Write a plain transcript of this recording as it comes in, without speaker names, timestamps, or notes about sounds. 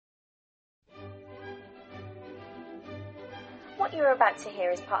What you're about to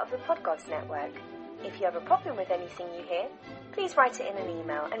hear is part of the Podgods Network. If you have a problem with anything you hear, please write it in an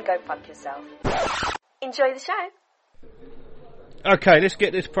email and go fuck yourself. Enjoy the show. Okay, let's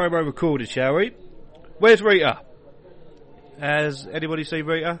get this promo recorded, shall we? Where's Rita? Has anybody seen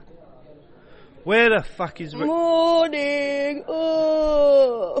Rita? Where the fuck is Rita? Morning!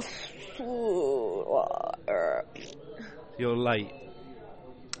 Oh. You're late.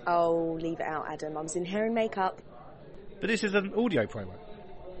 Oh, leave it out, Adam. I was in hair and makeup. But this is an audio promo.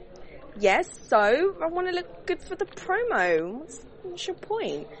 Yes, so I want to look good for the promo. What's your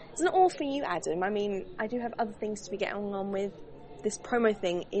point? It's not all for you, Adam. I mean, I do have other things to be getting on with. This promo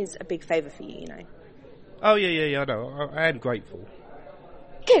thing is a big favour for you, you know. Oh, yeah, I know. I am grateful.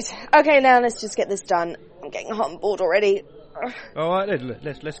 Good. Okay, now let's just get this done. I'm getting hot and bored already. Alright then,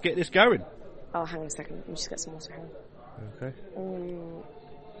 let's get this going. Oh, hang on a second. Let me just get some water. Hang on. Okay.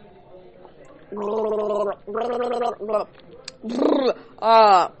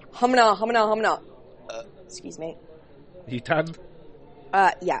 Humna. Excuse me. You done?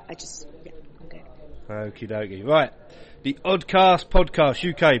 Yeah, I'm good. Okie dokie. Right. The Oddcast Podcast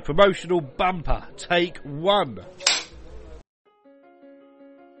UK promotional bumper, take 1.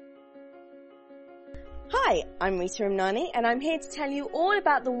 Hi, I'm Rita Ramnani, and I'm here to tell you all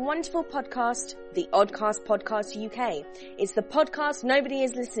about the wonderful podcast, the Oddcast Podcast UK. It's the podcast nobody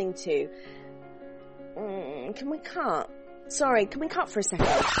is listening to. Can we cut? Sorry, can we cut for a second?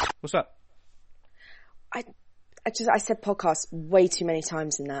 What's up? I said podcast way too many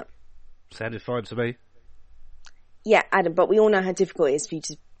times in that. Sounded fine to me. Yeah, Adam, but we all know how difficult it is for you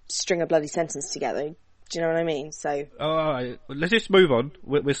to string a bloody sentence together. Do you know what I mean? So. Alright, let's just move on.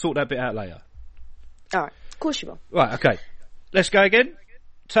 We'll sort that bit out later. Alright, of course you will. Right, okay. Let's go again.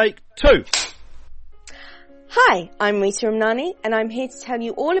 Take 2. Hi, I'm Rita Ramnani, and I'm here to tell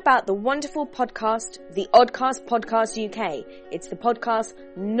you all about the wonderful podcast, the Oddcast Podcast UK. It's the podcast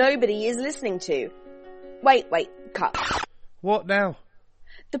nobody is listening to. Wait, cut. What now?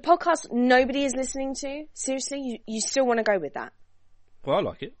 The podcast nobody is listening to? Seriously, you still want to go with that? Well, I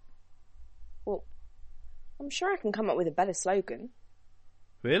like it. Well, I'm sure I can come up with a better slogan.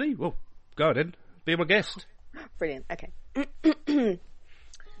 Really? Well, go then. Be my guest. Brilliant, okay.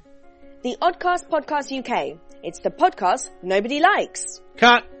 The Oddcast Podcast UK. It's the podcast nobody likes.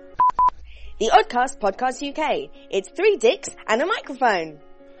 Cut! The Oddcast Podcast UK. It's 3 dicks and a microphone.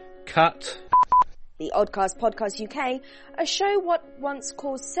 Cut! The Oddcast Podcast UK, a show what once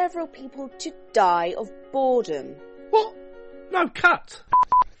caused several people to die of boredom. What? No, cut!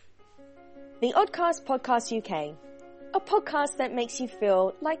 The Oddcast Podcast UK, a podcast that makes you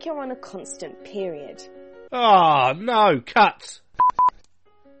feel like you're on a constant period. Ah, no, cut!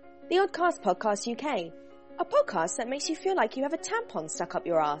 The Oddcast Podcast UK, a podcast that makes you feel like you have a tampon stuck up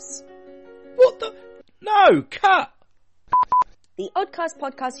your ass. What the? No, cut! The Oddcast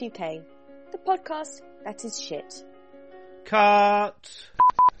Podcast UK, the podcast that is shit. Cut!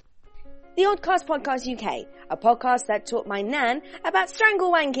 The Oddcast Podcast UK, a podcast that taught my nan about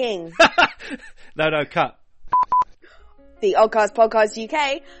strangle wanking. No, cut. The Oddcast Podcast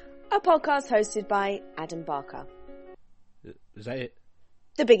UK, a podcast hosted by Adam Barker. Is that it?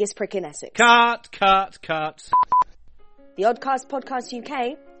 The biggest prick in Essex. Cut! The Oddcast Podcast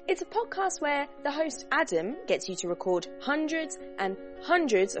UK, it's a podcast where the host Adam gets you to record hundreds and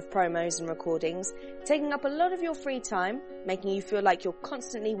hundreds of promos and recordings, taking up a lot of your free time, making you feel like you're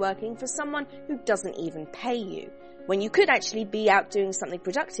constantly working for someone who doesn't even pay you, when you could actually be out doing something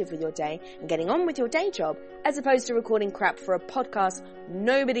productive with your day and getting on with your day job, as opposed to recording crap for a podcast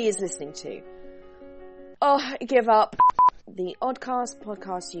nobody is listening to. Oh, I give up. The Oddcast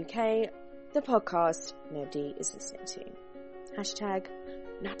Podcast UK, the podcast nobody is listening to. Hashtag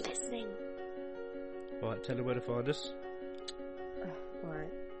not listening. Right, tell them where to find us.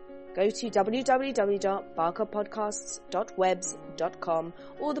 Right. Go to www.barkerpodcasts.webs.com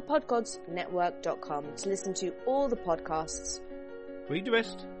or thepodgodsnetwork.com to listen to all the podcasts. Read the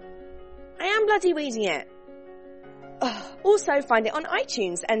rest. I am bloody reading it. Also, find it on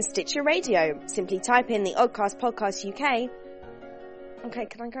iTunes and Stitcher Radio. Simply type in the Oddcast Podcast UK. Okay,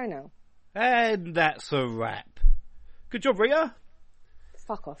 can I go now? And that's a wrap. Good job, Rita.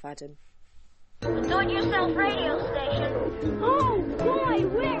 Fuck off, Adam. Do-it-yourself radio station. Oh, boy,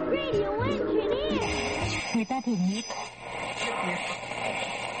 we're radio engineers.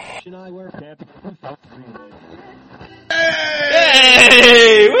 Should I work at?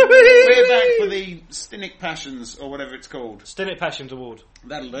 Hey! We're back for the Stinic Passions, or whatever it's called. Stinic Passions Award.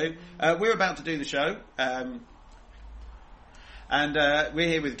 That'll do. We're about to do the show. And we're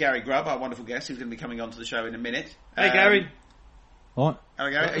here with Gary Grubb, our wonderful guest, who's going to be coming on to the show in a minute. Hey, Gary. What? Hello,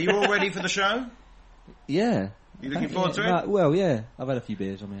 Gary. Are you all ready for the show? Yeah. You looking forward to it? No, well, yeah. I've had a few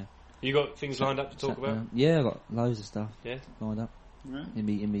beers on here. You got things lined up to talk about? Yeah, I've got loads of stuff Yeah. lined up Yeah.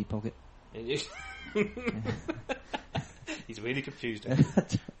 in me pocket. He's really confused.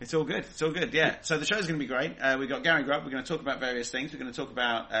 It's all good. It's all good. Yeah. So the show's going to be great. We've got Gary Grubb. We're going to talk about various things. We're going to talk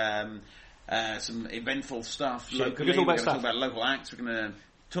about some eventful stuff locally. We're going to talk about local acts. We're going to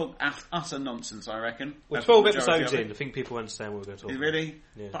talk utter nonsense, I reckon. We're That's 12 the majority episodes of it. in. I think people understand what we're going to talk about. Really?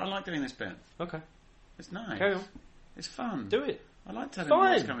 Yeah. But I like doing this bit. Okay. It's nice. Carry on. It's fun. Do it. I like telling Fine. you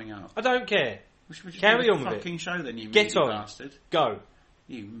what's coming up. I don't care. We should Carry do on a with it. fucking show then, you Get moody on. bastard. Go.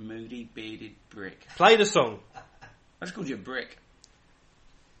 You moody bearded brick. Play the song. I just called you a brick.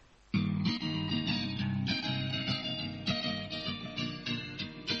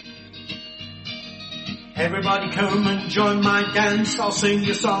 Everybody come and join my dance. I'll sing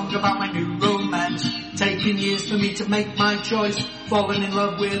a song about my new romance. Taking years for me to make my choice. Falling in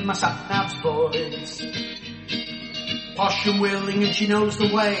love with my sat-nav's voice. Posh and willing and she knows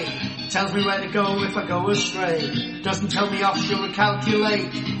the way. Tells me where to go if I go astray. Doesn't tell me off, she'll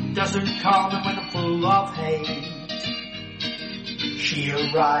calculate. Doesn't call me when I'm full of hate. She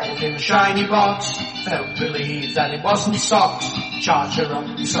arrived in a shiny box. Felt relieved that it wasn't socks. Charge her up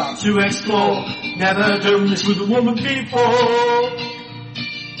and start to explore. Never done this with a woman before.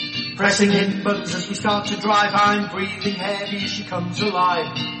 Pressing hidden buttons as we start to drive. I'm breathing heavy as she comes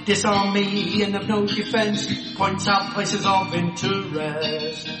alive. Disarm me and of no defense. Points out places of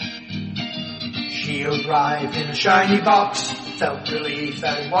interest. She arrived in a shiny box. Felt relief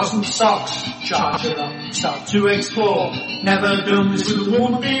that it wasn't socks. Charge her up and start to explore. Never done this with a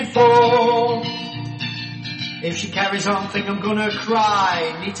woman before. If she carries on, think I'm gonna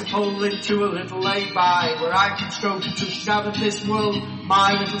cry. Need to pull into a little lay-by where I can stroke until she's out of this world.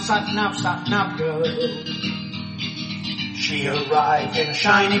 My little sat-nav girl. She arrived in a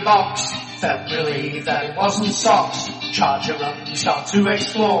shiny box. Felt relieved that it wasn't socks. Charge her up and start to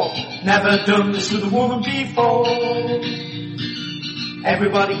explore. Never done this with a woman before.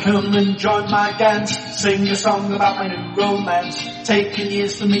 Everybody come and join my dance. Sing a song about my new romance. Taking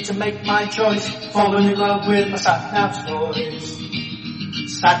years for me to make my choice. Falling in love with my sat-nav's voice.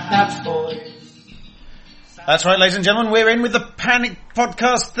 Sat-nav's voice. That's right, ladies and gentlemen. We're in with the Panic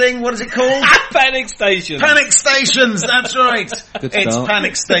podcast thing. What is it called? Panic Stations. Panic Stations. That's right. Good It's start.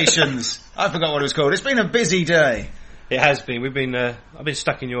 Panic Stations. I forgot what it was called. It's been a busy day. It has been. We've been. I've been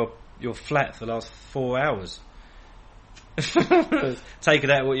stuck in your flat for the last 4 hours. Take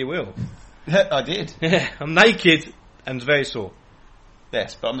it out what you will. I did. Yeah, I'm naked and very sore.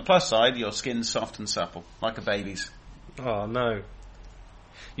 Yes, but on the plus side, your skin's soft and supple, like a baby's. Oh no.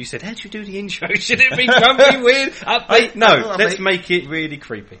 You said, how do you do the intro? Should it be grumpy, weird, upbeat? No, let's make it really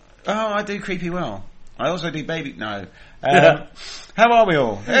creepy. Oh, I do creepy well. I also do baby... No. How are we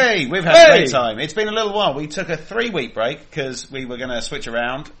all? Hey, we've had a great time. It's been a little while. We took a 3-week break because we were going to switch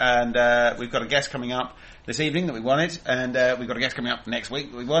around, and we've got a guest coming up this evening that we wanted, and we've got a guest coming up next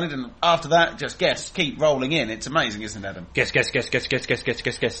week that we wanted, and after that, just guests keep rolling in. It's amazing, isn't it, Adam? Guest.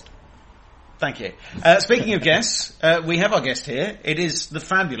 Thank you. Speaking of guests, we have our guest here. It is the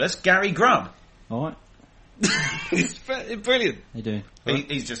fabulous Gary Grubb. Alright. It's brilliant. How you doing?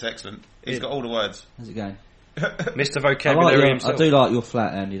 He's just excellent. He's got all the words. How's it going? Mr. I, Vocabulary I himself. do like your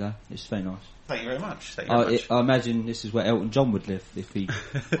flat, Andy, though. It's very nice. Thank you very much. Thank you very much. I imagine this is where Elton John would live if he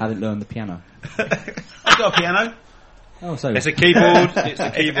hadn't learned the piano. I've got a piano. Oh, so It's a keyboard.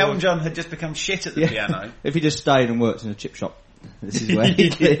 If Elton John had just become shit at the piano. If he just stayed and worked in a chip shop, this is where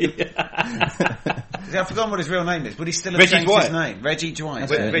he'd live. I've forgotten what his real name is. Would he still have Reggie changed Dwight. his name? Reggie Dwight.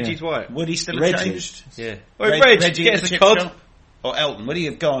 That's it. Reggie's yeah. White. Would he still have Reggie. changed? Yeah. Oh, Reg, get us a chip cod. shop? Or Elton? Would he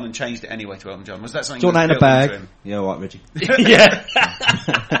have gone and changed it anyway to Elton John? Was that something Do you want that that in a was built bag? Yeah, alright, Reggie. Yeah.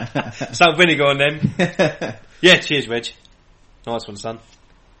 Salt vinegar on them. Yeah, cheers, Reg. Nice one, son.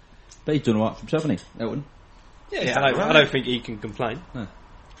 But he's done alright for himself, hasn't he, Elton? Yeah, I don't think he can complain. No.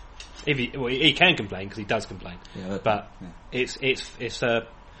 If he can complain because he does complain. Yeah, but yeah. it's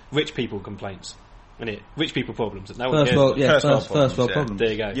rich people complaints, isn't it? Rich people problems that no one First cares world, about. yeah, First world first world problems, problems.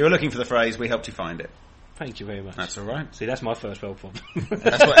 There you go. You were looking for the phrase, we helped you find it. Thank you very much. That's alright. See, that's my first world problem.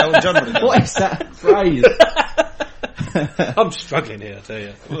 That's what Elton John would have done. What is that phrase? I'm struggling here, I tell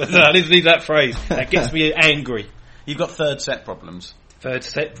you. I need that phrase. That gets me angry. You've got third set problems. Third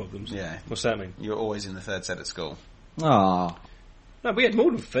set problems? Yeah. What's that mean? You're always in the third set at school. Ah, No, we had more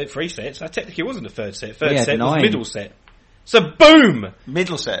than 3 sets. I technically wasn't a third set. We Third had set 9. was middle set. So boom!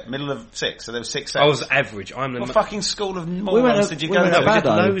 Middle set, middle of 6, so there were 6 sets. I was average. I'm the What fucking school of we morons did you go went to? to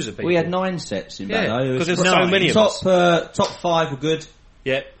Baddo. Loads of people. We had 9 sets in Yeah, Baddo. 'cause there's Top- so many of us. Top 5 were good.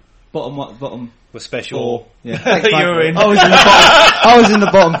 Yeah, Bottom was special. 4. Yeah, thanks, You're mate. in. I was in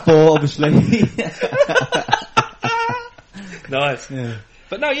the bottom 4, obviously. Nice. Yeah.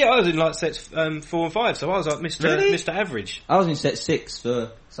 But no, I was in like sets 4 and 5, so I was like Mr. Average. I was in set 6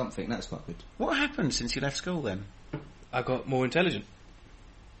 for something. That's quite good. What happened since you left school then? I got more intelligent.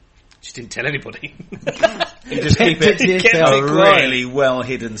 Just didn't tell anybody. You just keep it Kept a it quiet. really well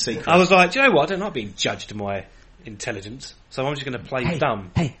hidden secret. I was like, do you know what? I don't like being judged to my intelligence, so I'm just going to play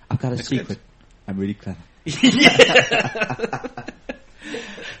dumb. Hey, I've got a That's secret. good. I'm really clever.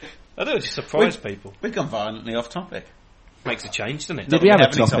 I don't just surprise people. We've gone violently off topic. Makes a change, doesn't it? Did we have a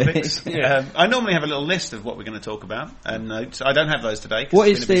any topic? topics. Yeah. I normally have a little list of what we're going to talk about and notes. I don't have those today. 'cause What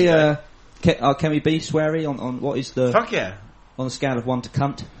it's is been a busy the... can we be sweary on what is the... day. Fuck yeah. On the scale of 1 to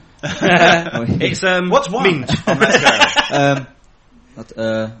cunt? It's What's one minge. on that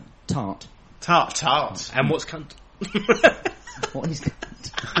scale? Tart. Tart. And what's cunt? What is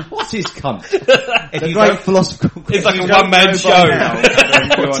cunt? What is cunt? If The you great don't- philosophical It's like a you don't one-man know by show. now, then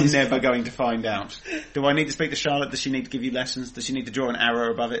What you're is never going to find out. Do I need to speak to Charlotte? Does she need to give you lessons? Does she need to draw an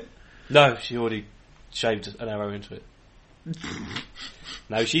arrow above it? No, she already shaved an arrow into it.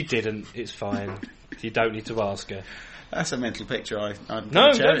 No, she didn't. It's fine. You don't need to ask her. That's a mental picture I No,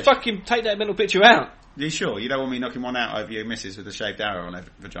 don't cherish. fucking take that mental picture out. Are you sure? You don't want me knocking one out over your missus with a shaved arrow on her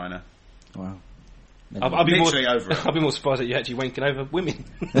vagina? Wow. I'll be more, Literally over it. I'll be more surprised that you're actually wanking over women.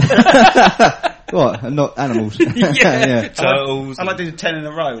 What? And not animals. Yeah. Turtles. I like to do 10 in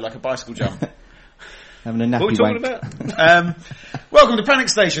a row, like a bicycle jump. Having a nappy What are we talking wank. about? Welcome to Panic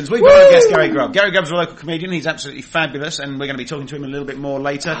Stations. We've got our guest Gary Grubb. Gary Grubb's a local comedian. He's absolutely fabulous, and we're going to be talking to him a little bit more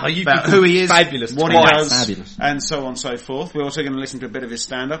later you about people who he is, fabulous what he twice. does, Fabulous. and so on and so forth. We're also going to listen to a bit of his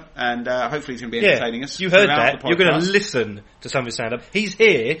stand-up, and hopefully he's going to be Yeah, entertaining us. you heard throughout that. the You're going podcast. to listen to some of his stand-up. He's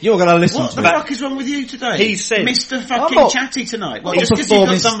here. You're going to listen What to the it. fuck is wrong with you today? He said- Mr. I'm fucking not- Chatty tonight. Well, I'm just because you've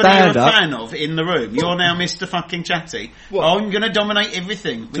got performing somebody you're a stand-up. fan of in the room, you're now Mr. fucking Chatty. What? I'm going to dominate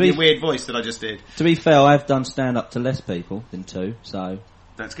everything with we- your weird voice that I just did. To be fair, I've done stand-up to less people than 2, so...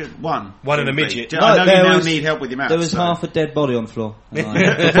 That's good. One and a Three. midget. I know No, you there now was- need help with your mouth. There was so- half a dead body on the floor. And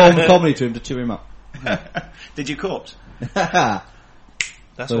I performed comedy to him to cheer him up. Did you corpse?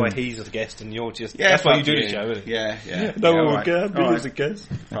 That's Boom. why he's a guest and you're just... Yeah, that's why you fuck do the show, isn't it? Yeah, yeah. No yeah, one all will right. care. All Me right. as a guest.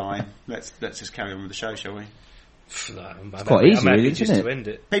 Fine. Let's just carry on with the show, shall we? No, I'm quite easy, happy really, just isn't to it? end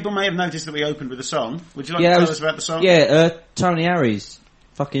it. People may have noticed that we opened with a song. Would you like Yeah, to I tell was- us about the song? Yeah, Tony Harry's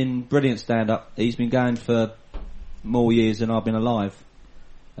fucking brilliant stand-up. He's been going for more years than I've been alive.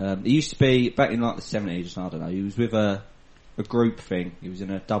 He used to be, back in like the 70s, I don't know, he was with a group thing. He was in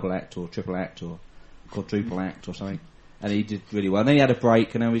a double act or triple act or quadruple act or something. And he did really well. And then he had a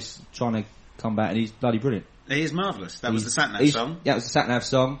break and now he's trying to come back and he's bloody brilliant. He is marvellous. That was the Sat-Nav song. Yeah, it was the Sat-Nav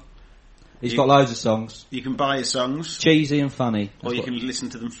song. He's You- got loads of songs. You can buy his songs, Cheesy and funny. or That's you what- can listen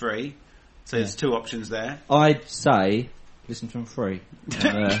to them free. So there's two options there. I'd say, listen to them free.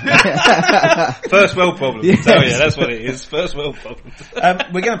 First world problems. Yes. Oh yeah, that's what it is. First world problems.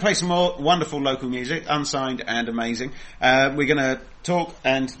 We're going to play some more wonderful local music, unsigned and amazing. We're going to talk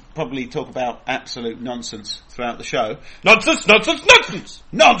and probably talk about absolute nonsense throughout the show. Nonsense, nonsense, nonsense!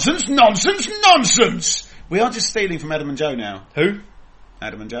 Nonsense, nonsense, nonsense! We are just stealing from Adam and Joe now. Who?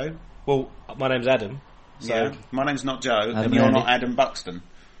 Adam and Joe. Well, my name's Adam. So Yeah. My name's not Joe, and and you're Andy. not Adam Buxton.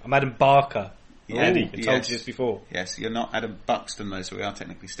 I'm Adam Barker. Yeah, Eddie, I told yes. you this before. Yes, you're not Adam Buxton though, so we are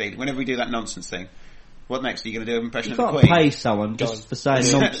technically stealing. Whenever we do that nonsense thing, what next? Are you going to do an impression You of the can't Queen? pay someone just for saying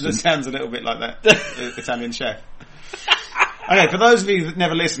that nonsense. sounds a little bit like that Italian chef. Okay, for those of you that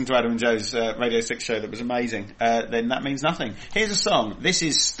never listened to Adam and Joe's Radio 6 show that was amazing, then that means nothing. Here's a song. This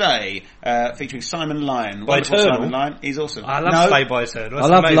is Stay, featuring Simon Lyon. By Wonderful Eternal? Simon Lyon. He's awesome. I love no, Stay by Eternal. I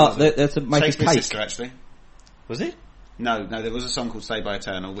That's love amazing. that's a make a Shakespeare's cake. Sister, actually. Was it? No, there was a song called Stay by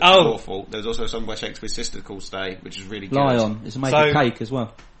Eternal, which Oh. was awful. There was also a song by Shakespeare's Sister called Stay, which is really good. Lion is a make So- a cake as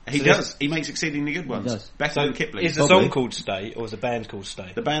well. He So does. He makes exceedingly good ones. does. Better So than Kipling. is the Probably. song called Stay or is the band called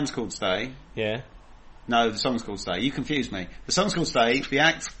Stay? The band's called Stay. Yeah. No, the song's called Stay. You confused me. The song's called Stay.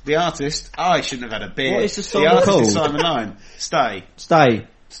 The artist. I shouldn't have had a beer. What is the song The artist called? is Simon Lyon. Stay. Stay.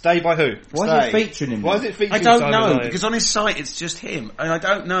 Stay by who? Why Stay. is it featuring him? Why is it featuring I don't Simon know, Lyon? because on his site it's just him. And I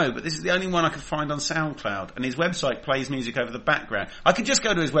don't know, but this is the only one I could find on SoundCloud. And his website plays music over the background. I could just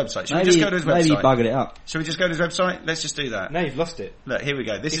go to his website. Should we just go to his Maybe he website? buggered it up. Should we just go to his website? Let's just do that. No, you've lost it. Look, here we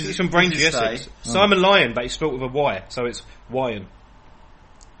go. This It's is from Braintree, this is Essex. Stay. Simon Lyon, but it's spelt with a Y, so it's Wyon.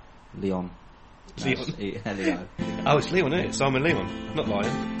 Leon. Leon. Leon. Oh, it's Leon, isn't it? Simon Leon, not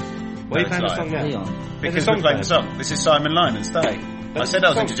Lion. Why are you it's playing the Lyon. song now? Leon. Because There's a we're song playing the playing. song. This is Simon Lyon and Stay. I That's said I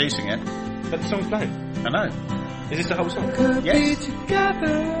was the song. introducing it. But the song's playing. I know. Is this the whole song? Yes.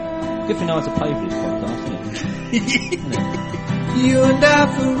 Good thing I had to pay for this podcast, isn't it? Isn't it? You and I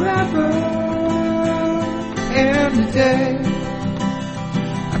forever and a day.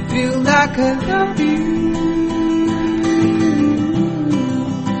 I feel like I love you.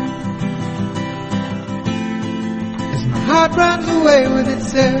 heart runs away with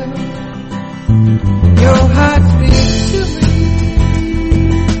itself. Your heart speaks to me.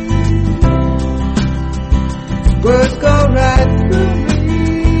 Words go right through me,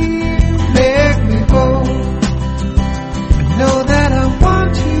 make me whole. I know that I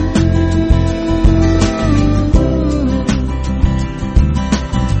want you.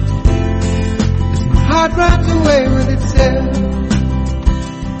 As my heart runs away with itself.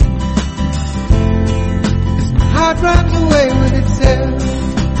 As my heart runs away with itself.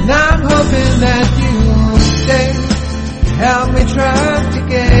 And I'm hoping that you'll stay, help me trust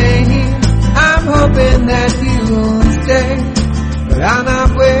again. I'm hoping that you'll stay, but I'm not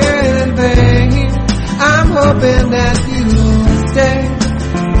waiting in vain. I'm hoping that you'll stay.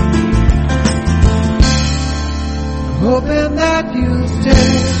 I'm hoping that you'll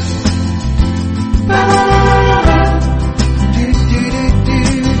stay.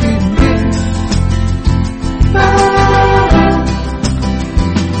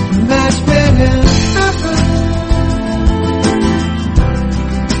 Match made in heaven,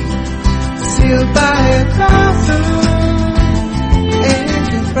 sealed by a thousand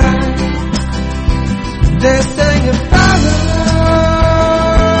angels bright. They're singing fire.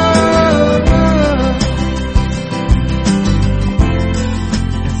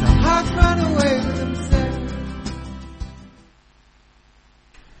 As our hearts run away with themselves.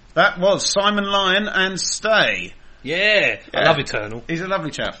 That was Simon Lyon and Stay. Yeah, I love Eternal. He's a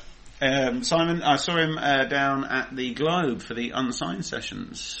lovely chap. Simon, I saw him down at the Globe for the Unsigned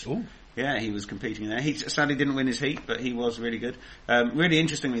sessions. Ooh. Yeah, he was competing there. He sadly didn't win his heat, but he was really good. Really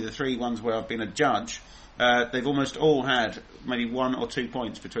interestingly, the three ones where I've been a judge, they've almost all had maybe 1 or 2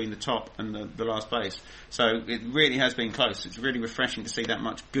 points between the top and the last place. So it really has been close. It's really refreshing to see that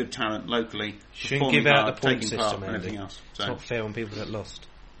much good talent locally. Shouldn't give out the point taking part system, and Andy. everything else. So. It's not fair on people that lost.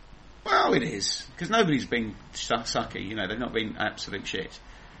 Well, it is, because nobody's been sucky, you know, they've not been absolute shit.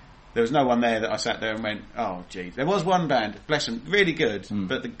 There was no one there that I sat there and went, oh, gee. There was one band, bless them, really good,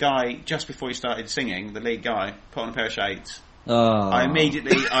 but the guy, just before he started singing, the lead guy, put on a pair of shades. Oh. I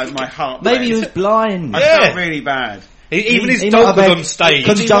immediately, my heart Maybe he went. was blind. I felt really bad. Even his he dog might have was on stage.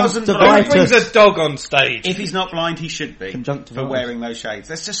 If he wasn't Who blind, brings a dog on stage? if he's not blind, he should be, for Conjunctivitis. wearing those shades.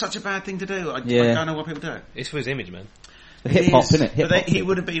 That's just such a bad thing to do. I Yeah. don't know why people do it. It's for his image, man. Hip hop, It is, isn't it? Hip but hop. he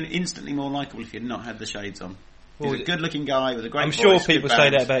would have been instantly more likeable if he had not had the shades on. Well, He's a good-looking guy with a great I'm voice, sure good people say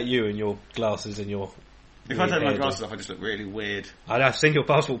band. that about you and your glasses and your... If I weird take my hairdo. glasses off, I just look really weird. I've seen your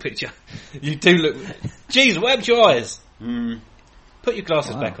passport picture. You do look... Jeez, what happened to your eyes? Put your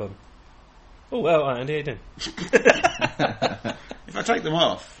glasses back on. Oh, well, Andy, how you doing? If I take them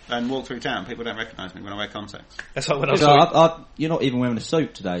off and walk through town, people don't recognise me when I wear contacts. That's like when I So saw... you're not even wearing a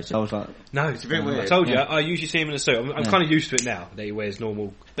suit today, so I was like, No, it's a bit weird. I told you, Yeah. I usually see him in a suit. I'm Yeah. kind of used to it now that he wears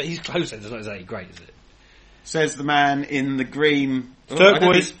normal... But his clothes is not exactly great, is it? Says the man in the green...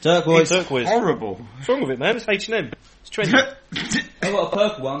 Turquoise. turquoise. Turquoise. Horrible. What's wrong with it, man? It's H&M. It's trendy. I've got a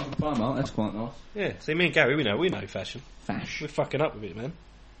purple one from Primark, that's quite nice. Yeah, see, me and Gary, we know fashion. Fash. We're fucking up with it, man.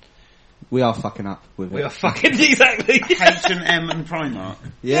 We are fucking up with it. We are fucking... Exactly. H&M and Primark.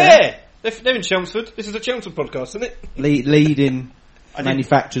 Yeah. They're in Chelmsford. This is a Chelmsford podcast, isn't it? Leading I did-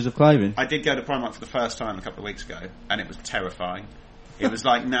 manufacturers of clothing. I did go to Primark for the first time a couple of weeks ago, and it was terrifying. It was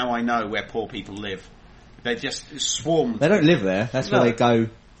like, now I know where poor people live. They just swarmed. They don't live there, that's No. where they go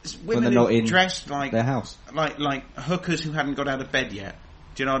Women when they're not in dressed like their house. like hookers who hadn't got out of bed yet.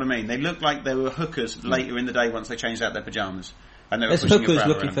 Do you know what I mean? They looked like they were hookers later in the day once they changed out their pyjamas. And they were There's pushing a hookers crowd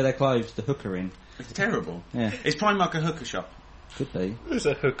looking around. for their clothes to hooker in. It's terrible. Yeah. Is Primark a hooker shop? Could be. It's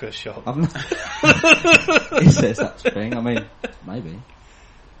a hooker shop. I'm not... Is there such a thing? I mean, maybe.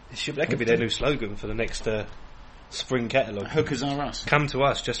 That could be their new slogan for the next spring catalogue. Hookers are us. Come to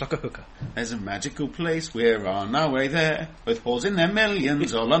us just like a hooker. There's a magical place, we're on our way there, with whores in their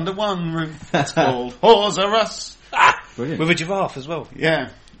millions, all under one roof. It's called Whores Are Us. Brilliant. With a giraffe as well. Yeah.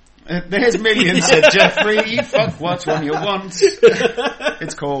 There's millions, said Jeffrey. Fuck what one you want.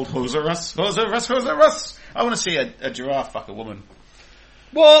 It's called Whores Are Us, Whores Are Us, Whores Are Us. I want to see a giraffe fuck a woman.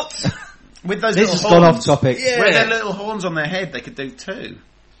 What? With those This little has gone horns. off topic. Yeah. With their little horns on their head, they could do too.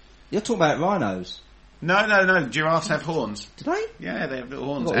 You're talking about rhinos. No. Giraffes have horns. Do they? Yeah, they have little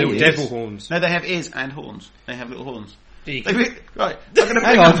horns. What, And Little ears? devil horns. No, they have ears and horns. They have little horns. Eek. Right, I'm going to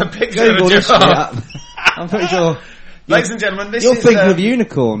Hang bring on. up a picture of Google a this shit giraffe. up. I'm pretty sure Ladies and gentlemen, this you're is... thinking of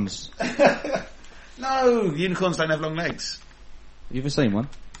unicorns. No, unicorns don't have long legs. You ever seen one?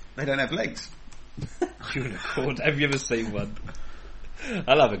 They don't have legs. Unicorn. Have you ever seen one?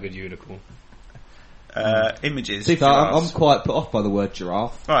 I love a good unicorn. images. See, of I'm giraffes. quite put off by the word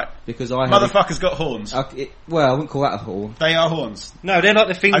giraffe. Right. Because I have Motherfucker's got horns. I wouldn't call that a horn. They are horns. No, they're like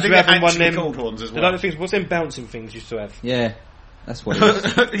the things I think you have they're in one actually of them. called horns as They're well. like the things. What's them bouncing things you used to have? Yeah, that's what it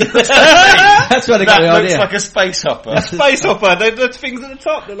is. That's That's where they got the looks idea. like a space hopper. Space hopper. They're the things at the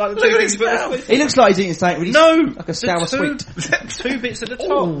top. They're like the Look two at things. his but mouth. they're He looks like he's eating something really No, like a sour sweet. two bits at the top.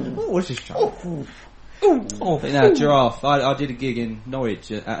 Oh, what's this? Oh, but no, giraffe. I did a gig in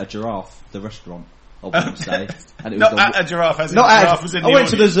Norwich at a Giraffe, the restaurant, I wouldn't say. And it was Not at a giraffe, as in not the at, giraffe was in I the went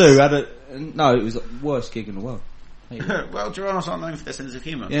to the audience. zoo, no, it was the worst gig in the world. Well, giraffes aren't known for their sense of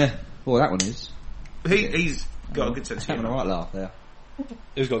humour. Yeah, well that one is. He's got a good sense of Having a humour. right laugh there.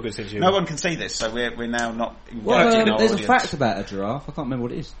 Who's got a good sense of humour? No one can see this, so we're now not Well, engaging our there's audience. a fact about a giraffe, I can't remember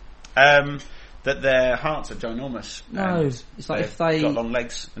what it is. That their hearts are ginormous. No, and it's like they've if they- got long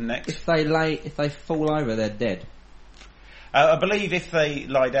legs and necks. If they fall over, they're dead. I believe if they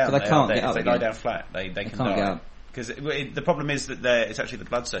lie down, So they can't are get dead. up If they lie again. down flat, they can can't die. get up. Because the problem is that it's actually the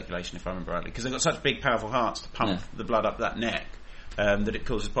blood circulation, if I remember rightly, because they've got such big, powerful hearts to pump Yeah. the blood up that neck. That it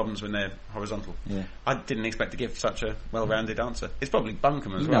causes problems when they're horizontal. Yeah. I didn't expect to give such a well-rounded answer. It's probably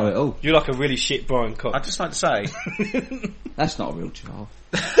bunkum as You well. know it all. You're like a really shit Brian Cox. I'd just like to say, That's not a real giraffe.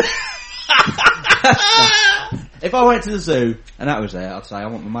 If I went to the zoo and that was there, I'd say I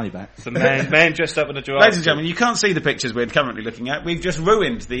want my money back. The man dressed up in a giraffe. ladies and gentlemen, you can't see the pictures we're currently looking at. We've just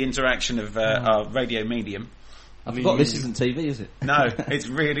ruined the interaction of our radio medium. I forgot this isn't TV, is it? No, it's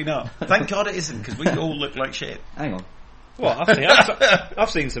really not. Thank God it isn't, because we all look like shit. Hang on. What? I've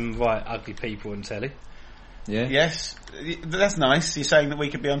seen some right ugly people on telly. Yeah. Yes, that's nice. You're saying that we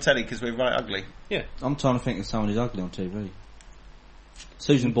could be on telly because we're right ugly. Yeah. I'm trying to think of someone who's ugly on TV.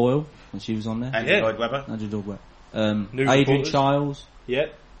 Susan Boyle, when she was on there. Andrew Yeah. Lloyd Webber. Andrew Lloyd Webber. News Adrian reporters. Childs. Yeah.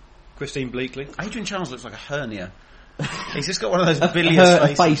 Christine Bleakley. Adrian Charles looks like a hernia. He's just got one of those A bilious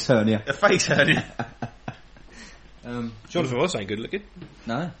faces. face hernia. A face hernia. Jonathan Ross ain't good looking.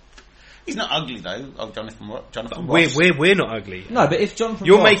 No. He's not ugly though. Oh, Jonathan Ross. We're not ugly. No, but if Jonathan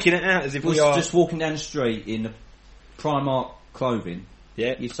You're Ross making it out as if was we are. just walking down the street in the Primark clothing,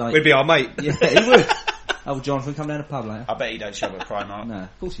 Yeah. you'd say, We'd be our mate. yeah, he would. Oh, Jonathan, come down to the pub later. I bet he don't show up at Primark. No,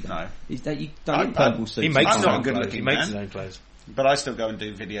 of course he don't. No. You don't get purple suits. He makes I'm his not a own good clothes. looking He makes man. his own clothes. But I still go and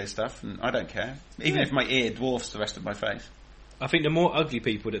do video stuff, and I don't care. Even if my ear dwarfs the rest of my face. I think the more ugly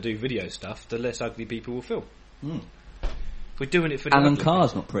people that do video stuff, the less ugly people will feel. We're doing it for the Alan ugly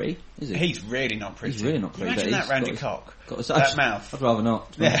Carr's people. not pretty, is he? He's really not pretty. He's really not Can you pretty, imagine but that he's round got your his- cock? That mouth. I'd rather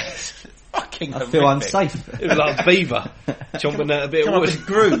not. Yeah. Fucking I feel horrific. unsafe. It was like a beaver chomping out a bit Come of up wood. with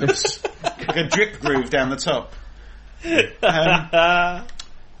grooves. Like a drip groove down the top.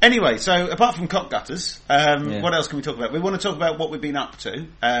 Anyway, so apart from cock gutters, what else can we talk about? We want to talk about what we've been up to.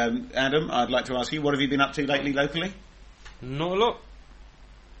 Adam, I'd like to ask you, what have you been up to lately locally? Not a lot.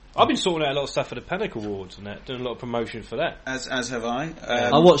 I've been sorting out a lot of stuff for the Panic Awards and that, doing a lot of promotion for that. As have I.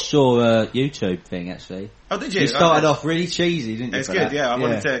 I watched your YouTube thing, actually. Oh, did you? You started off really cheesy, didn't you? It's for good, that? yeah. I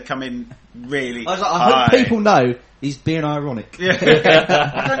wanted to come in really I was like, I high. hope people know he's being ironic. Yeah.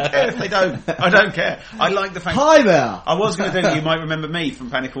 I don't care if they don't. I don't care. I like the fact... Hi there! I was going to do, you might remember me from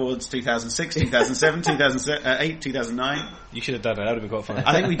Panic Awards 2006, 2007, 2008, 2009. You should have done that. That would have been quite funny.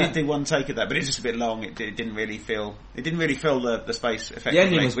 I think we did do one take of that, but it was just a bit long. It didn't really fill the space The effectively,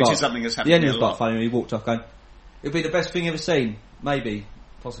 ending was which quite- is something that's The happening ending a was lot. quite funny when he walked off going, it'll be the best thing ever seen. Maybe.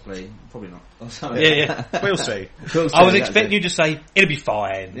 Possibly. Probably not. Or something. Yeah. We'll see. We'll see, I was that's expecting it. you to say, it'll be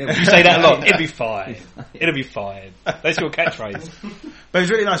fine. Yeah. You say that a lot. It'll be fine. It'll be fine. That's your catchphrase. But it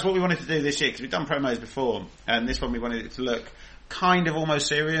was really nice what we wanted to do this year, because we've done promos before, and this one we wanted it to look kind of almost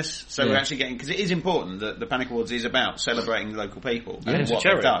serious. So we're actually getting, because it is important that the Panic Awards is about celebrating local people and it's a what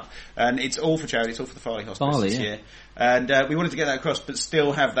they've charity. done. And it's all for charity, it's all for the Farley Hospice Farley, this yeah. year. And we wanted to get that across, but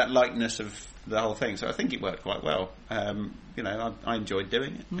still have that lightness of the whole thing. So I think it worked quite well. I enjoyed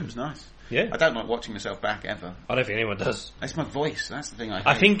doing it. It was nice. Yeah. I don't like watching myself back ever. I don't think anyone does. It's my voice. That's the thing I hate.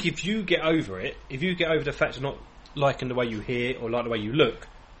 I think if you get over it, if you get over the fact of not liking the way you hear or like the way you look,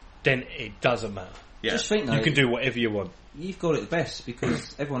 then it doesn't matter. Yeah. Just think, though, You can do whatever you want. you've got it best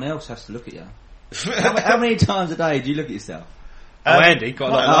because everyone else has to look at you. How many times a day do you look at yourself? Andy got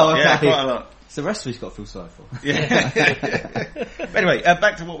quite like a lot. Oh, Yeah, okay. quite a lot. So the rest of us got to feel sorry for. Yeah. But anyway,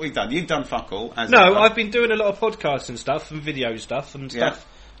 back to what we've done. You've done fuck all. No, I've been doing a lot of podcasts and stuff and video stuff and stuff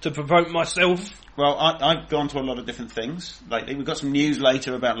to promote myself? Well, I've gone to a lot of different things lately. We've got some news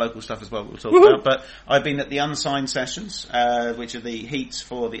later about local stuff as well we'll talk about. But I've been at the Unsigned sessions, which are the heats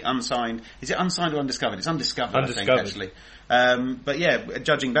for the unsigned. Is it unsigned or undiscovered? It's undiscovered, I think, actually. But yeah,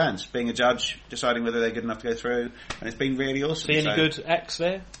 judging bands, being a judge, deciding whether they're good enough to go through, and it's been really awesome. See any good acts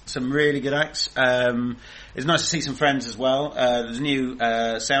there? Some really good acts. It's nice to see some friends as well. There's new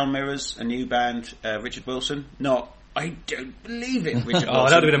Sound Mirrors, a new band, Richard Wilson. I don't believe it, Richard Wilson.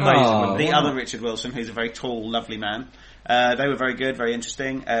 That would have been amazing. The other Richard Wilson, who's a very tall, lovely man. They were very good, very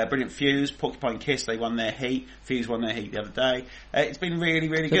interesting. Brilliant Fuse, Porcupine Kiss, they won their heat. Fuse won their heat the other day. It's been really,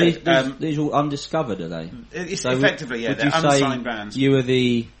 really good. These are all undiscovered, are they? It's effectively, yeah, they're unsigned bands. You are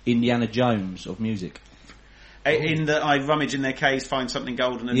the Indiana Jones of music. In that I rummage in their case, find something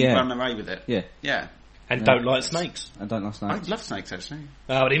golden and run away with it. Yeah. Yeah. And don't like snakes. And don't like snakes. I love snakes, actually.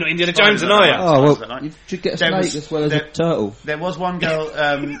 Oh, but you're not Indiana Jones, are you? Oh, well, you should get a snake as well as a turtle. There was one girl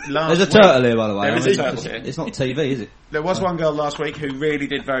last There's a turtle here, by the way. There is a turtle here. It's not TV, is it? There was one girl last week who really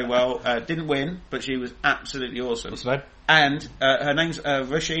did very well. Didn't win, but she was absolutely awesome. What's her name? And her name's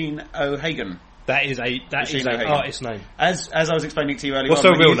Roisin O'Hagan. That is an artist name. As I was explaining to you earlier, what's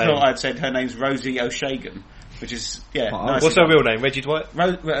her real name? Thought I'd said her name's Rosie O'Shagan. Which is, nice. What's her real name? Reggie Dwight?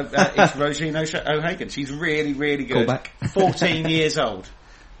 It's Roisin O'Hagan. She's really, really good. Call back. 14 years old.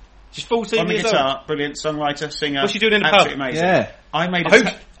 She's 14 on the years guitar, old. Brilliant songwriter, singer. What's she doing in the absolutely pub? Amazing. Yeah.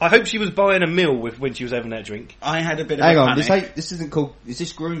 I hope she was buying a meal when she was having that drink. I had a bit of Hang a on, panic. this isn't called. Is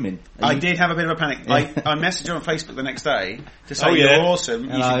this grooming? I did have a bit of a panic. Yeah. I messaged her on Facebook the next day to say yeah. you're awesome.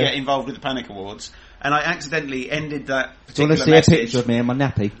 You should get involved with the Panic Awards. And I accidentally ended that Do you want to see message. a picture of me and my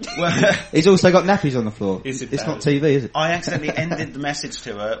nappy? He's also got nappies on the floor. It's not TV, is it? I accidentally ended the message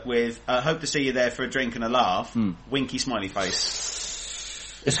to her with, hope to see you there for a drink and a laugh, winky smiley face.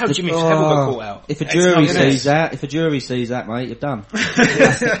 It's how Jimmy Savile got caught out. If a jury sees that, mate, you're done.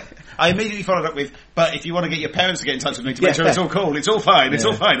 I immediately followed up with, but if you want to get your parents to get in touch with me to make sure it's all cool, it's all fine, it's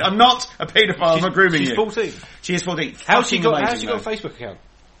all fine. I'm not a paedophile, I'm not grooming you. She's 14. She is 14. How's she got a Facebook account?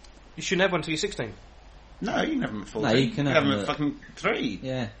 You shouldn't have one until you're 16. No, you can have them at 14. No, you can have them at fucking 3.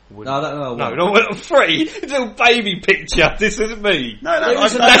 Yeah. No, not 3. It's a little baby picture. This isn't me. No,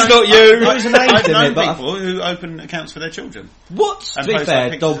 that's not you. There's an age I've known limit, people who open accounts for their children. What? To be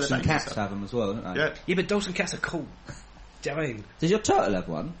fair, dogs and cats have them as well, don't they? Yeah, but dogs and cats are cool. Do you know what I mean? Does your turtle have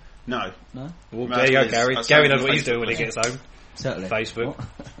one? No. No? Well, there you go, Gary. Gary knows what he's doing when he gets home. Turtle. Facebook.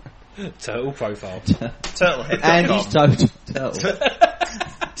 Turtle profile. Turtlehead. And he's turtle. Turtle.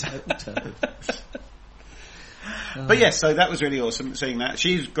 But yes, so that was really awesome seeing that.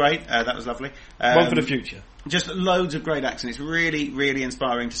 She's great. That was lovely. One for the future. Just loads of great acts, and it's really, really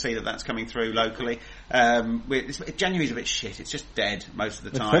inspiring to see that that's coming through locally. January's a bit shit. It's just dead most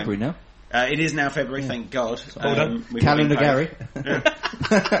of the time. February now. It is now February, thank God. Calendar Gary.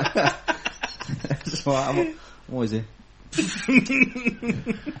 What is he?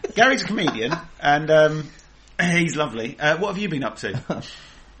 Gary's a comedian, and he's lovely. What have you been up to?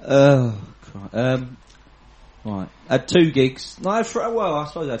 Right. I had 2 gigs. No, I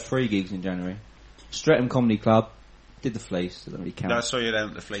suppose I had 3 gigs in January. Streatham Comedy Club. Did the Fleece. It doesn't really count. No, I saw you down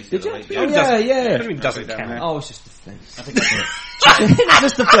at the Fleece. Did you? Week. Oh, yeah. It doesn't count. Oh, it's just the Fleece. I think that's it. It's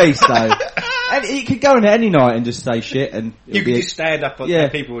just the Fleece, though. And you could go in there any night and just say shit, and you could just stand up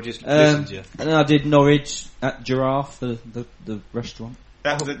and people would just listen to you. And then I did Norwich at Giraffe, the restaurant.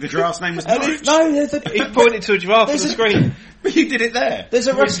 The giraffe's name was Norwich? No, he pointed to a giraffe on the screen. But you did it there. There's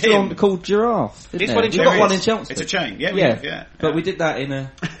a restaurant called Giraffe. It's one in We've got one in Chelmsford. It's a chain, yeah. But we did that and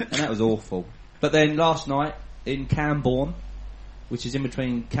that was awful. But then last night in Camborne, which is in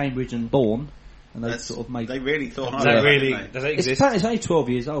between Cambridge and Bourne, and they sort of made. They really thought. Does that exist? It's only 12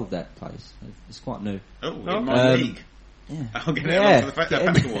 years old. That place. It's quite new. Oh, in my league. Yeah, I'll get it on for the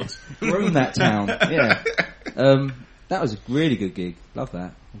Panic Awards. Groom that town. Yeah. That was a really good gig. Love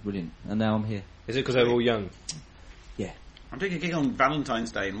that. Brilliant. And now I'm here. Is it because they're all young? Yeah. I'm doing a gig on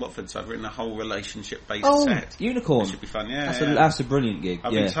Valentine's Day in Watford, so I've written a whole relationship-based set. Unicorn. It should be fun, That's a brilliant gig.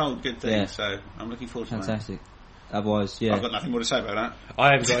 I've been told good things, so I'm looking forward to that. Fantastic. Otherwise, I've got nothing more to say about that.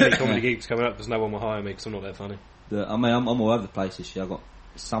 I haven't got any comedy gigs coming up because no one will hire me because I'm not that funny. I'm all over the place this year. I've got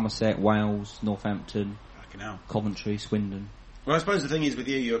Somerset, Wales, Northampton, Coventry, Swindon. Well, I suppose the thing is with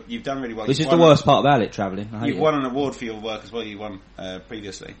you, you've done really well. Which is the worst part about it, travelling. You've won an award for your work as well. You won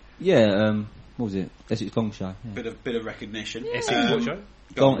previously. Yeah. What was it? Essex Gong Show. Yeah. Bit of recognition. Yeah. Essex what show?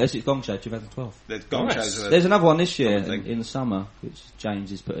 Essex Gong Show 2012. There's Gong shows. There's another one this year in the summer, which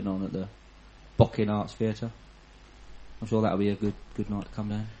James is putting on at the Bocking Arts Theatre. I'm sure that'll be a good night to come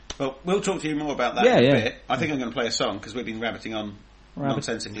down. Well, we'll talk to you more about that in a bit. I think I'm going to play a song because we've been rabbiting on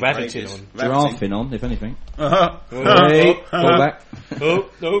nonsensically Rabbiting courageous. on. Giraffing on, if anything. Hey, Fall back.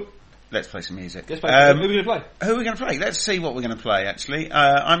 No. Let's play some music. Let's play. Who are we going to play? Who are we going to play? Let's see what we're going to play, actually.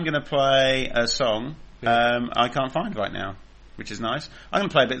 I'm going to play a song I can't find right now, which is nice. I'm going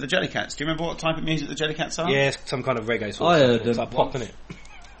to play a bit of the Jellycats. Do you remember what type of music the Jellycats are? Yeah, it's some kind of reggae sort I of heard stuff. It's them like pop, isn't it?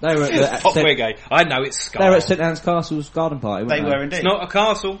 They were at Pop reggae. I know, it's ska. They were at St Anne's Castle's garden party, They weren't were indeed. It's not a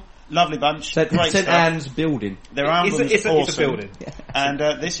castle. Lovely bunch. Great St stuff. Anne's building. Their album's It's a awesome. building. And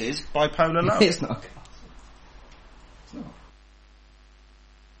this is Bipolar Love. It's not.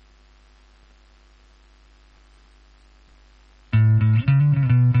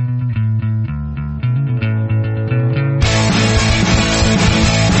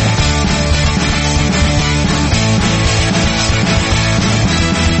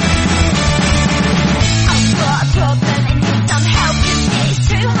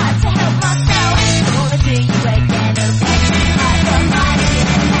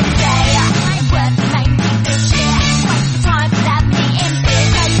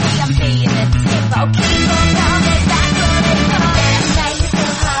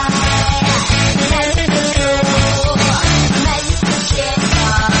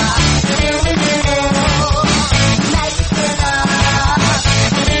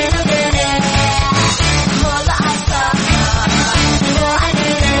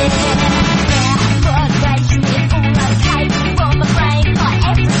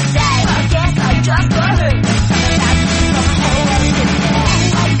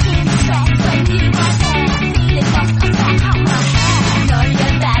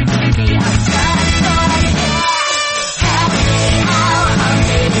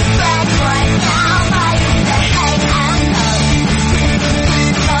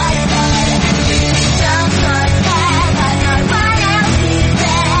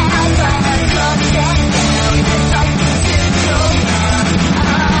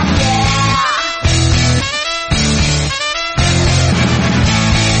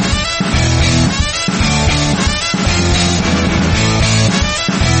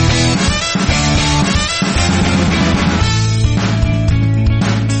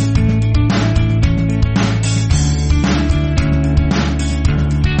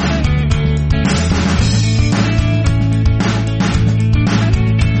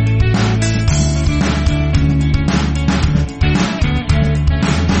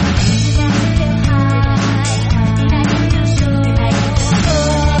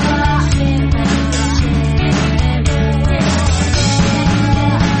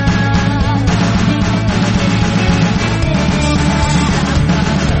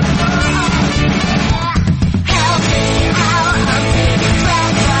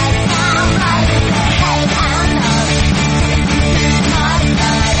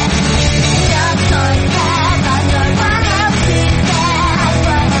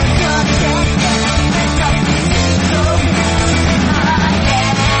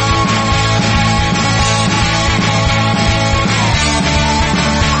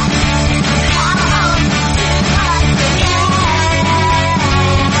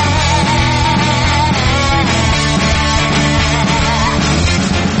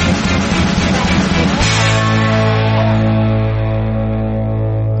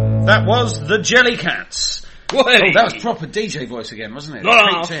 That was the Jellycats. Oh, that was proper DJ voice again, wasn't it?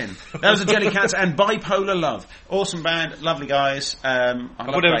 Oh. That was the Jellycats and Bipolar Love. Awesome band, lovely guys. I love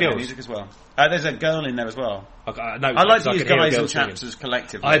reggae music as well. There's a girl in there as well. I like to use guys and chaps as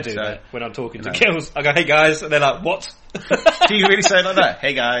collectively. I do that when I'm talking to girls. I go, hey guys, and they're like, what? Do you really say it like that?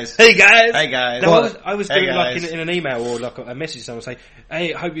 Hey guys. Hey guys. Hey guys. No, I was doing like in an email or like a message to someone saying,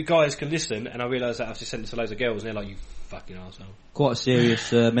 hey, I hope you guys can listen, and I realised that I've just sent it to loads of girls and they're like, you fucking arsehole. Quite a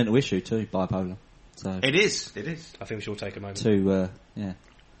serious mental issue too, bipolar. So It is. I think we should all take a moment.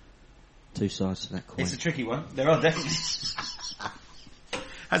 Two sides to that coin. It's a tricky one. There are definitely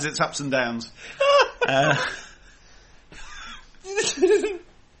has its ups and downs. I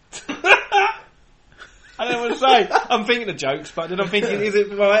don't know what to say. I'm thinking of jokes, but then I'm thinking, is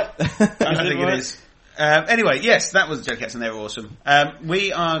it right? I don't think it is. Anyway, yes, that was the Jellycats and they were awesome.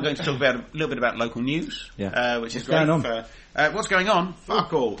 We are going to talk about a little bit about local news, which is great. What's going on?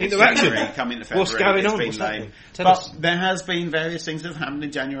 Fuck all. Interaction. Come into February. What's going on? It's been lame. But us. there has been various things that have happened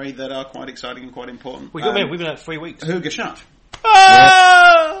in January that are quite exciting and quite important. We've been out 3 weeks. Hooga shut.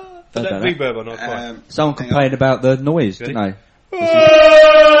 That reverb on, not quite. Someone complained about the noise, didn't they?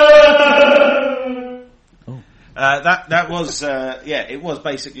 That was it was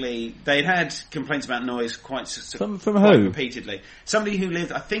basically they'd had complaints about noise quite from quite who? repeatedly. Somebody who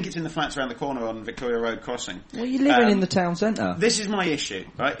lived, I think it's in the flats around the corner on Victoria Road Crossing. Well, you're living in the town centre. This is my issue,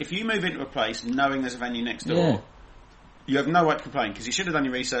 right? If you move into a place knowing there's a venue next door, You have no right to complain because you should have done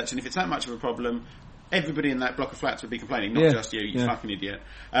your research, and if it's that much of a problem, everybody in that block of flats would be complaining, not just you fucking idiot.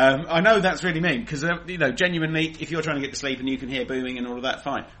 I know that's really mean because, genuinely, if you're trying to get to sleep and you can hear booming and all of that,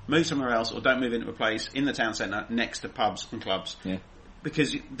 fine. Move somewhere else or don't move into a place in the town centre next to pubs and clubs. Yeah.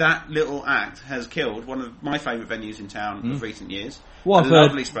 Because that little act has killed one of my favourite venues in town of recent years. Well, I've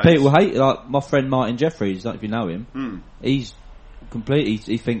lovely heard space. people hate, like my friend Martin Jeffries, like if you know him, he's completely,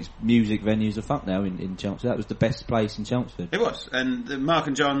 he thinks music venues are fucked now in Chelmsford. That was the best place in Chelmsford. It was. And Mark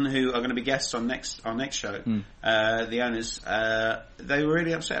and John, who are going to be guests on our next show, the owners, they were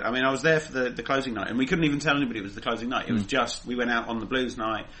really upset. I mean, I was there for the closing night, and we couldn't even tell anybody it was the closing night. It was just, we went out on the blues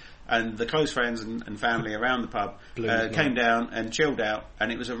night, and the close friends and family around the pub came down and chilled out,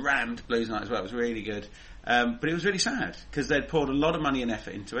 and it was a rammed blues night as well. It was really good. But it was really sad because they'd poured a lot of money and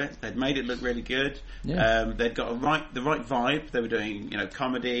effort into it. They'd made it look really good. Yeah. They'd got the right vibe. They were doing,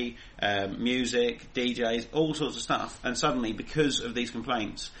 comedy, music, DJs, all sorts of stuff. And suddenly, because of these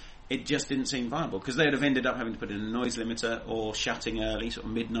complaints, it just didn't seem viable because they'd have ended up having to put in a noise limiter or shutting early, sort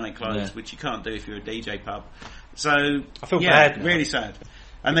of midnight close, which you can't do if you're a DJ pub. So I feel bad now. Really sad.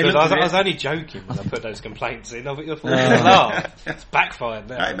 And because I was only joking when I put those complaints in. I think you're falling in love. It's backfired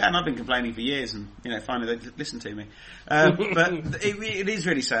now. Hey, man, I've been complaining for years, and finally they listen to me. But it is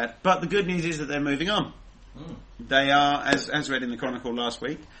really sad. But the good news is that they're moving on. They are, as read in the Chronicle last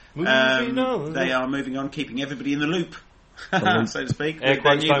week, they are moving on, keeping everybody in the loop, so to speak. Air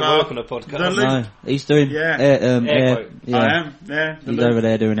quotes don't work on a podcast. The Loop. No, he's doing air quote. I am. Yeah, he's over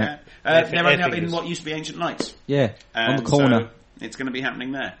there doing it. They're running up in what used to be Ancient Lights. Yeah, on the corner. So it's going to be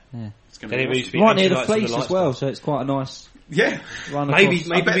happening there. Yeah. It's going to be awesome. Right near the Fleece as well, so it's quite a nice. Yeah, run maybe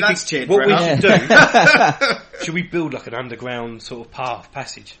I bet we that's could, cheered. What we should do? Should we build like an underground sort of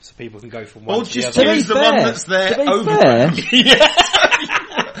passage so people can go from one or to just the other? use the one that's there overground?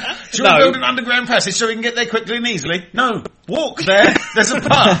 Should we build an underground passage so we can get there quickly and easily? No, walk there. There's a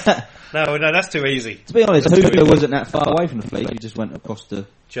path. No, that's too easy. To be honest, Hoover wasn't that far away from the Fleet. You just went across the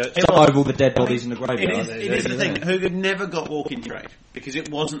church over all the dead bodies in the graveyard. It is the thing. Hoover never got walking trade because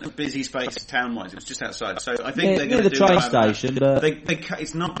it wasn't a busy space town-wise. It was just outside. So I think they're going to do the train station. But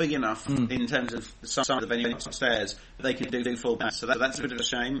it's not big enough in terms of some of the venue upstairs that they can do full bands. So that's a bit of a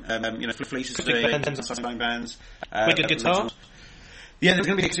shame. Fleece is doing some bands. Wicked guitar. Yeah, there's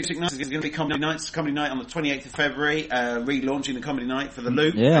going to be Sick Nights. There's going to be Comedy Night on the 28th of February, relaunching the Comedy Night for the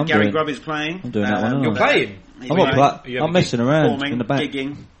Loop. Yeah, Gary Grubb is playing. I'm doing that one. You're playing? I'm messing around in the back.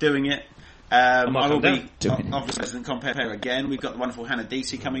 Gigging, doing it. I will be obviously Resident Compare again. We've got the wonderful Hannah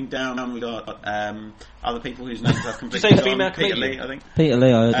Deasy coming down. We've got other people whose names I've completely forgotten. Female Peter comedian? Lee, I think. Peter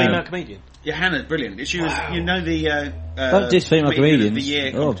Lee, I female comedian. Yeah, Hannah's brilliant. She was, the don't diss female comedians. The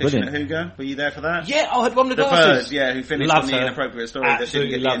year competition at Hugo. Were you there for that? Yeah, I had one of the glasses. Who finished Loved on the her. Inappropriate Story that didn't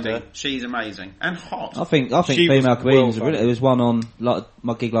get the ending. She's amazing and hot. I think female comedians are brilliant. There was one on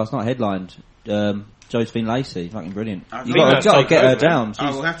my gig last night, headlined. Josephine Lacey, fucking brilliant. You got to get her down.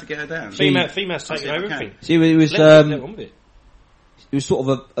 I will have to get her down. Females taking over everything. It was sort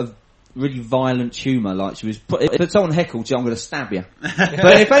of a really violent humour. Like she was, if someone heckled you, I'm going to stab you.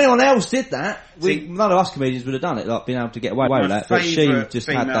 But if anyone else did that, none of us comedians would have done it. Like being able to get away with that. But she just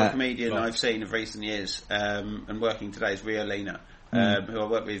had that. Female comedian I've seen of recent years and working today is Ria Lena, who I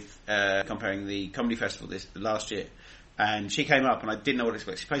worked with comparing the comedy festival last year, and she came up and I didn't know what to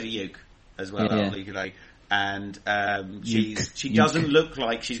expect. She plays a uke as well, and she doesn't look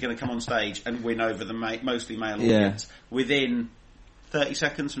like she's going to come on stage and win over the mostly male audience. Within 30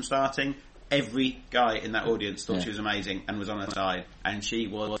 seconds from starting, every guy in that audience thought she was amazing and was on her side, and she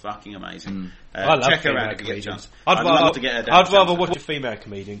was fucking amazing. Check her out if you get a chance. I'd love to get her down. I'd rather watch a female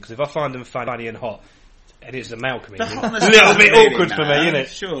comedian because if I find them funny and hot, and it's a male comedian, it's a little bit awkward for me, isn't it?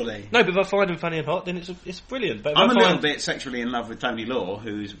 Surely. No, but if I find them funny and hot, then it's brilliant. But I'm a little bit sexually in love with Tony Law,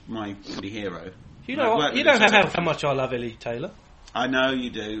 who's my comedy hero. You know how much I love Ellie Taylor. I know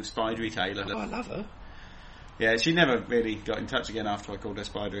you do, Spidery Taylor. Oh, I love her. Yeah, she never really got in touch again after I called her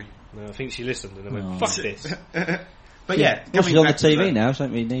Spidery. No, I think she listened and I went, fuck this. But yeah, she's on the TV now, so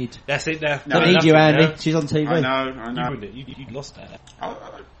don't we need... That's it now. Don't need you, Andy. Now. She's on TV. I know. You lost that.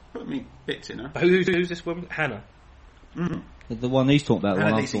 I put me bits in her. Who's this woman? Hannah. Mm-hmm. The one he's talking about, the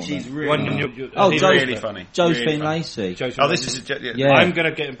one I'm talking she's about. really funny. Josephine Lacey. This is... Yeah. I'm going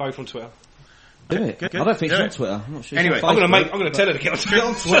to get them both on Twitter. Do it. Good. I don't think she's on Twitter. I'm not sure. Anyway, I'm going to tell her to get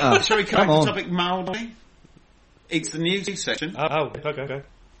on Twitter. Shall we come back to the topic mildly? It's the news section. Oh, okay.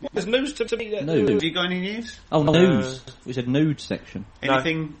 There's news to me there. News. Have you got any news? Oh, news. We said nude section.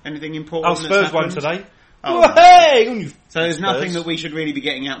 Anything important? Oh, Spurs won today. Oh, hey! So there's nothing that we should really be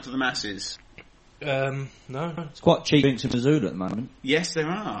getting out to the masses? No. It's quite cheap drinks in Missoula at the moment. Yes, there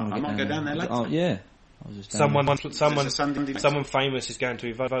are. I might go down there later. Oh, yeah. I was just down there. Someone famous is going to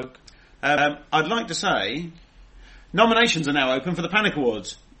Evoke. I'd like to say, nominations are now open for the Panic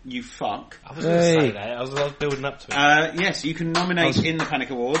Awards. You fuck. I was going to say that. I was building up to it. Yes, you can nominate in the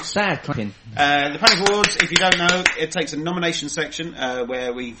Panic Awards. Sad clapping. The Panic Awards, if you don't know, it takes a nomination section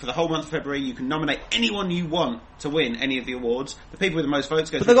where for the whole month of February, you can nominate anyone you want to win any of the awards. The people with the most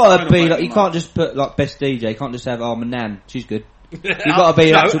votes go But to they've the got to final be voting like, you mark. can't just put like best DJ. You can't just have Nan. She's good. You've got to be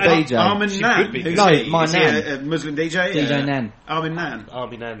an actual DJ. Armin Nan. could be. Who's No, he? my Is he Nan. a Muslim DJ? DJ Nan. Armin Nan.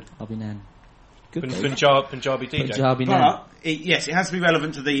 Arby Nan. I'll be Nan. Good. Punjabi DJ. Punjabi Nan. But, yes, it has to be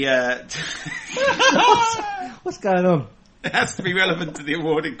relevant to the... What's going on? It has to be relevant to the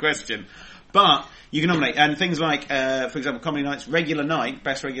award in question. But you can nominate, and things like, for example, comedy nights, regular night,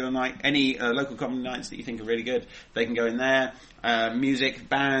 best regular night, any local comedy nights that you think are really good, they can go in there. Music,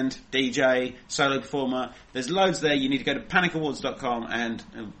 band, DJ, solo performer. There's loads there. You need to go to panicawards.com and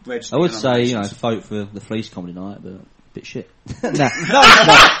register. I would your say, nominations. vote for the Fleece comedy night, but a bit shit. no, it's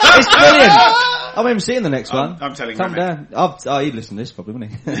not. It's brilliant. I'm emceeing the next one. I'm telling Calm Remy. down. He'd listen to this probably,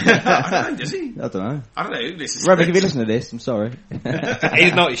 wouldn't he? I don't know, does he? I don't know. I don't know. This is Remy, if you listen to this, I'm sorry.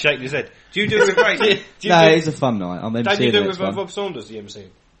 He's not. He's shaking his head. Do you do it? No, it's a fun night. I'm Don't emceeing you do the it next with one. Rob Saunders, the MC,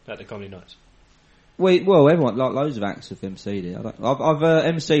 at the comedy nights? Well, everyone, like loads of acts have MC'd it. I've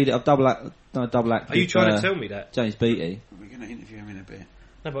MC'd it. I've double act. Are you with, trying to tell me that? James Beattie. We're going to interview him in a bit.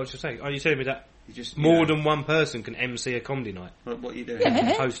 No, but I was just saying. Are you telling me that You just more than one person can MC a comedy night? What are you doing? And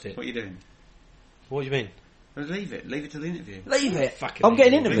host it? What are you doing? What do you mean? Well, leave it to the interview. Leave it. Fucking I'm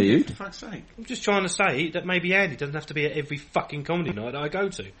getting leave it. interviewed. For fuck's sake. I'm just trying to say that maybe Andy doesn't have to be at every fucking comedy night that I go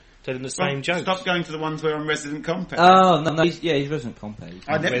to, telling the same jokes. Stop going to the ones where I'm resident compare. Oh no, he's resident compare.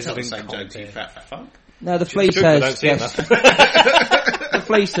 I never tell the resident same compare. jokes, you fat fuck. No, the Fleece Good, but has don't see guest. enough. The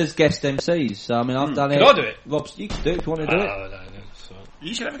Fleece has guest MCs. So I mean, I've done it. Can I do it? Rob, you can do it if you want to do it. Oh, no, it's all right.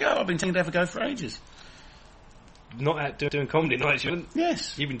 You should have a go. I've been telling you to have a go for ages. Not at doing comedy nights, you wouldn't?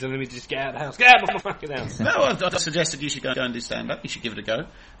 Yes. You've been telling me to just get out of the house. Get out of my fucking house. No, I've suggested you should go and do stand-up. You should give it a go.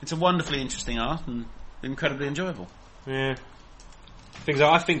 It's a wonderfully interesting art and incredibly enjoyable. Yeah. Things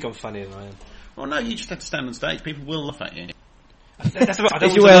I think I'm funnier than I am. Well, no, you just have to stand on stage. People will laugh at you. That's what I don't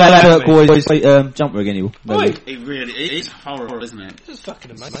If you want wear to that laugh at me. turquoise jumper again, you will. Oi! It is horrible, isn't it? This is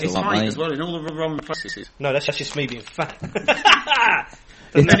fucking amazing. It's Alright, tight mate. as well in all the wrong places. No, that's just me being fat.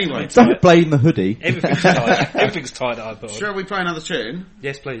 Anyway, Don't blame the hoodie. Everything's tight. Everything's tight that I put on. shall we play another tune?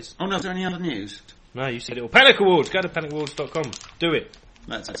 Yes, please. Oh no, is there any other news? No, you said it all. Panic Awards. Go to panicawards.com. Do it.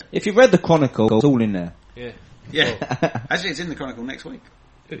 That's it. If you've read the Chronicle, it's all in there. Yeah. Yeah. Actually, it's in the Chronicle next week.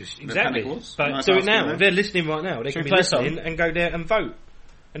 Exactly. Panic Awards. But Nice do it asking now. them. If they're listening right now, they Shall can we be play some? listening and go there and vote.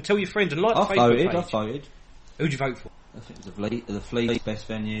 And tell your friends and like I the Facebook voted. I page. voted. Who'd you vote for? I think it was the Fleece best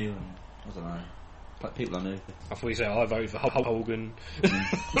venue, and I don't know. Like people I knew. I thought you said I voted for Hulk Hogan.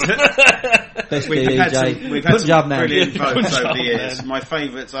 Best We've had DJ. some, we've had Punjab some man. brilliant votes Punjab over the years. man. My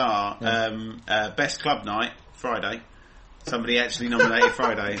favourites are Best Club Night, Friday. Somebody actually nominated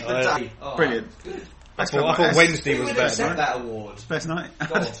Friday. Oh, Brilliant. I Best Club thought Night. Wednesday was better. Right? that award. Best night.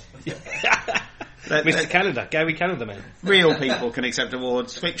 Mr. Canada, Gary Canada man. Real people can accept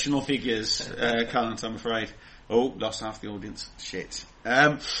awards. Fictional figures can't, I'm afraid. Oh, lost half the audience. Shit. I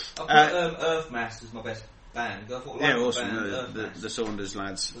put Earth Mass as my best band. I thought Yeah, local awesome. band, Earth Mass. The Saunders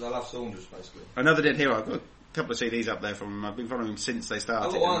lads. Because I love Saunders, basically. Another Dead Hero. I've got a couple of CDs up there from them. I've been following them since they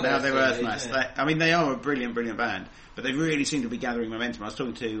started. Oh, And now they're those Earth Mass. CDs, yeah. They are a brilliant, brilliant band. But they really seem to be gathering momentum. I was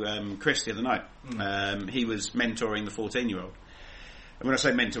talking to Chris the other night. He was mentoring the 14-year-old. And when I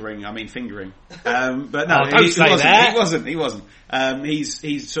say mentoring, I mean fingering. But no, Oh, don't say that. He wasn't.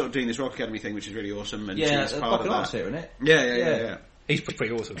 He's sort of doing this Rock Academy thing, which is really awesome. And Yeah, she's it's part of fucking arts that. here, isn't it? Yeah. He's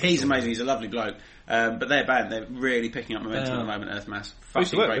pretty awesome. He's amazing. He's a lovely bloke. But their band, they're really picking up momentum at the moment. Earth Mass,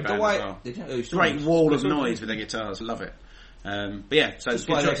 Used to fucking work great with band The way, as well. did you know who's Great Saunders? wall of Saunders. noise with their guitars. Love it. But yeah, so Just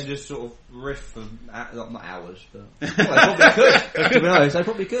good why they choice. can just sort of riff for not hours, but well, they probably could. To be honest, they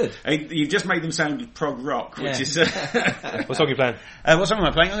probably could. Hey, you've just made them sound prog rock, which Yeah. is. What song are you playing? What song am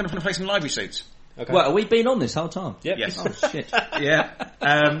I playing? I'm going to play some Library Suits. Okay. Well, have we been on this whole time? Yep. Yes. Oh shit! Yeah.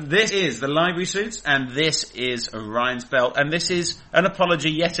 This is the Library Suits, and this is Orion's Belt, and this is an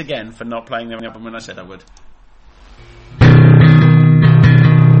apology yet again for not playing the album when I said I would.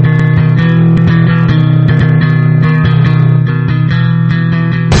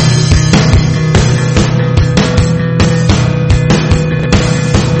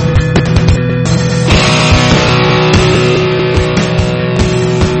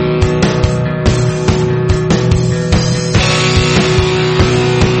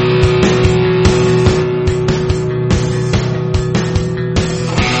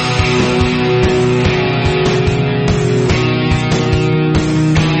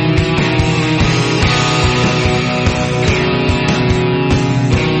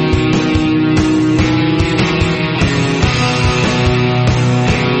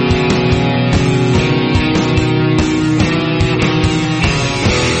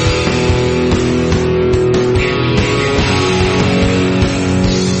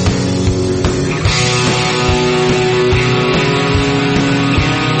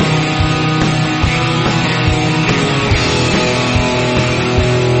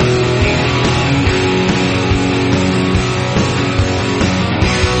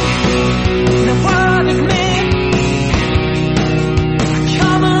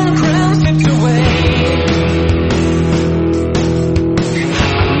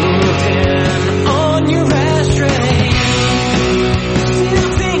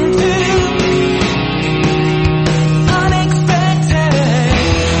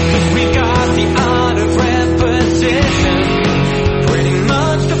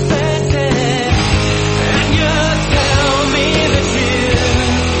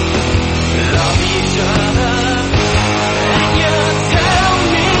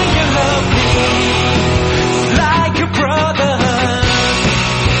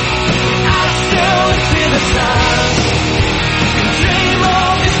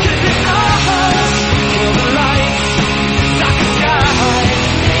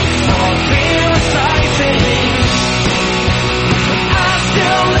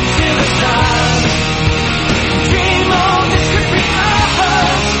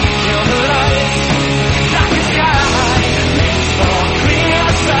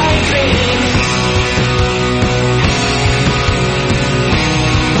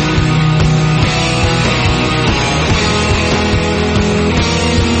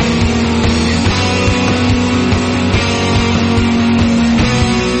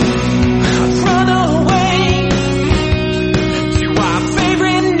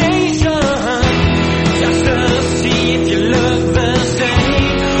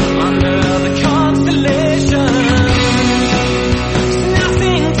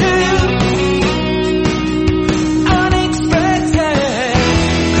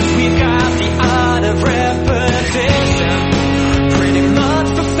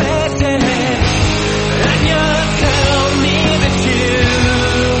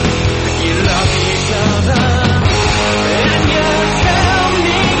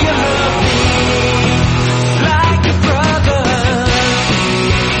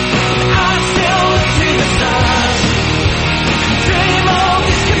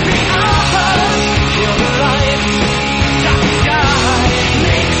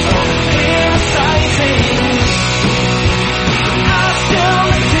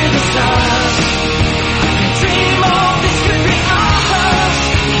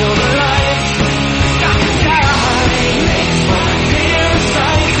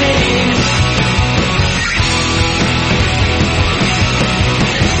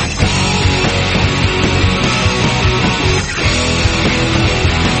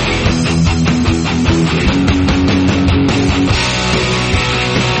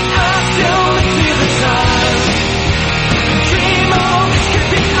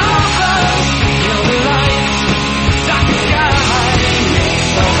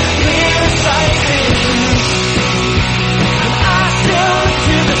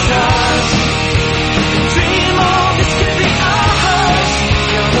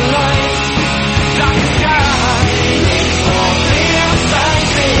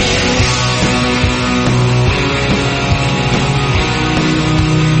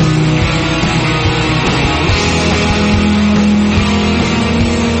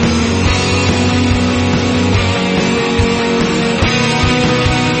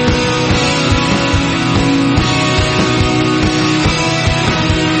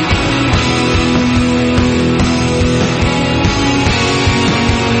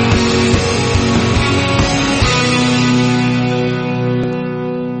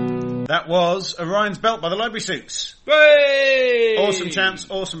 That was Orion's Belt by the Library Suits. Hey! Awesome champs,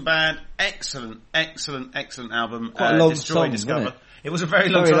 awesome band, excellent album. Quite a long Destroy, song, Discover. wasn't it? It was a very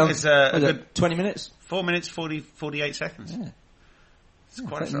long song. It's a was good it 20 minutes? 4 minutes 48 seconds. Yeah. It's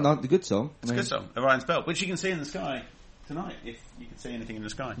quite a It's song. a good song. It's a good song. Orion's Belt, which you can see in the sky tonight, if you can see anything in the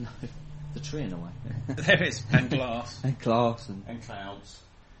sky. The tree in a way. There is, and glass, and glass and clouds,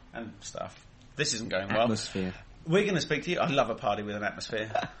 and stuff. This isn't going well. atmosphere. We're going to speak to you. I love a party with an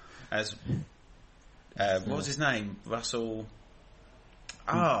atmosphere. As what was his name? Russell.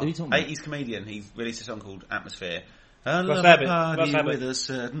 Who are you talking about? 80s comedian. He released a song called Atmosphere. I Russ love Abbott. a party Russ Abbott. with a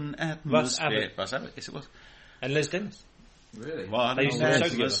certain atmosphere. Russ Abbott. Russ Abbott. Yes, it was. And Les Dennis. Really? They used to do a show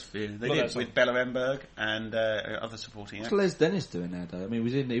together. Atmosphere. They Love did that song. with Bella Emberg and other supporting What's actors. Les Dennis doing now, though? I mean,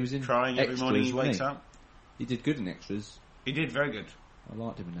 he was in Crying every extras, morning he wasn't wakes up. He did good in extras. He did very good. I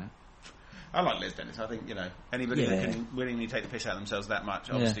liked him in that. I like Les Dennis. I think, anybody Yeah. that can willingly take the piss out of themselves that much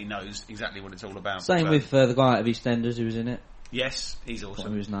obviously knows exactly what it's all about. Same So, with the guy out of EastEnders who was in it. Yes, he's What was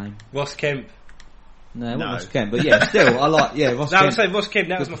awesome. his name? Ross Kemp. No, it No. wasn't Ross Kemp, but yeah, still, I like, Ross No, I Kemp. would say Ross Kemp.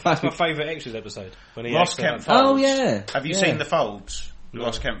 That was Because my the fact favourite extras episode. When he Ross actually Kemp had- Folds. Oh, yeah. Have you Yeah. seen the Folds? No.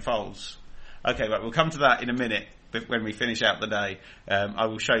 Ross Kemp Folds. Okay, right, we'll come to that in a minute when we finish out the day. I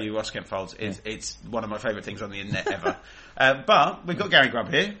will show you Ross Kemp Folds. It's one of my favourite things on the internet ever. But we've got Gary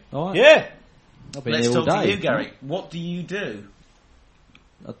Grubb here. All right. Yeah. I've been Let's here all talk day. to you, Gary. What do you do?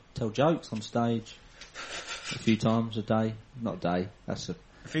 I tell jokes on stage a few times a day. Not a day. That's a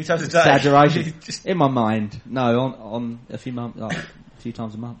A few times a day. exaggeration. Just- In my mind. No, on a few a few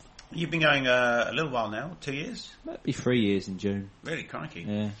times a month. You've been going a little while now, 2 years? Maybe 3 years in June. Really, crikey.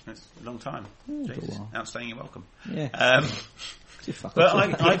 Yeah. That's a long time. Yeah, a little Jesus. while. Outstaying your welcome. Yeah.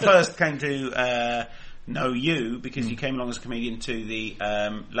 But I first came to know you because you came along as a comedian to the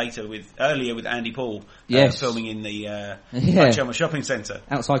earlier with Andy Paul Yes. filming in the Yeah. Chelmer Shopping Centre.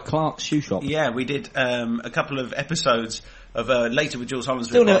 Outside Clark's shoe shop. Yeah, we did a couple of episodes of later with Jules Hollands.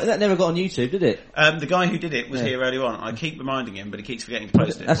 Still that never got on YouTube, did it? The guy who did it was Yeah. here earlier on. I keep reminding him, but he keeps forgetting to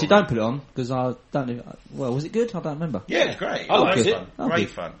post it. Actually, for me. don't put it on because I don't know. Well, was it good? I don't remember. Yeah, it's great. Oh, Great good. fun. Oh, Great good.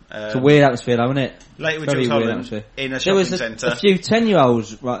 fun. It's a weird atmosphere, though, isn't it? Later with Very Jules weird Holland atmosphere. in a There shopping was centre. a few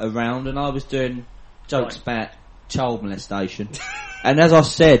 10-year-olds around, and I was doing jokes about child molestation. And as I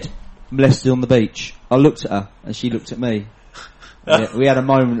said, molested on the beach, I looked at her, and she looked at me. We had a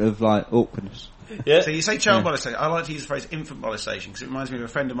moment of awkwardness. Yeah. So you say child molestation. I like to use the phrase infant molestation because it reminds me of a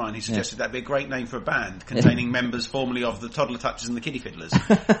friend of mine who suggested that'd be a great name for a band containing members formerly of the Toddler Touchers and the Kiddie Fiddlers.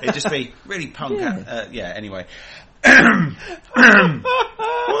 It'd just be really punk. Anyway.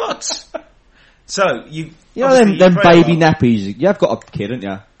 What? So you You know obviously them you play a baby lot. nappies. You have got a kid, haven't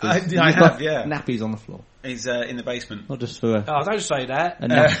you? I You've have, got yeah. Nappies on the floor, He's in the basement. not just for Oh, don't say that. a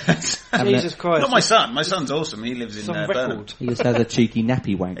nap. Having Jesus Christ. Not my son. My son's awesome. He lives in Some Burnham. record. He just has a cheeky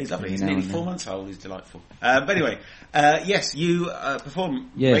nappy wank. He's lovely. every He's now nearly and 4 then. months old. He's delightful. But anyway, yes, you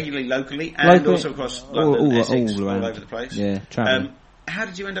perform Yeah. regularly locally and Locally, also across London, Essex, all around. over the place. Yeah, travelling. How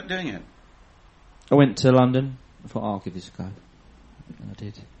did you end up doing it? I went to London. I thought, I'll give this a go. And I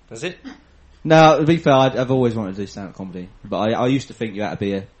did. That's it? No, to be fair, I've always wanted to do stand-up comedy, but I used to think you had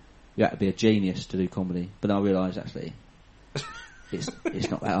to be a genius to do comedy, but I realised actually it's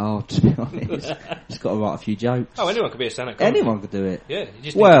not that hard, to be honest. Just got to write a few jokes. Oh, anyone could be a stand-up comic. Anyone could do it. Yeah, you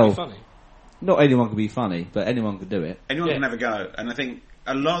just Well, need to be funny. Not anyone could be funny, but anyone could do it. Anyone Yeah. can have a go, and I think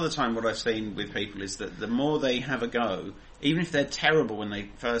a lot of the time what I've seen with people is that the more they have a go, even if they're terrible when they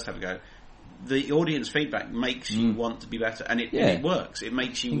first have a go, the audience feedback makes you want to be better, and it works. It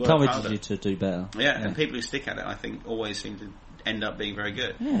makes you work Encourages harder. you to do better. Yeah, and people who stick at it, I think, always seem to end up being very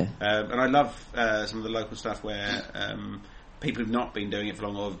good. Yeah. And I love some of the local stuff where people who've not been doing it for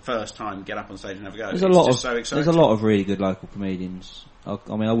long or first time get up on stage and have a go. There's It's a lot just of so exciting. there's a lot of really good local comedians. I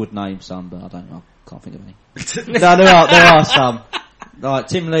mean, I would name some, but I can't think of any. No, there are some. Like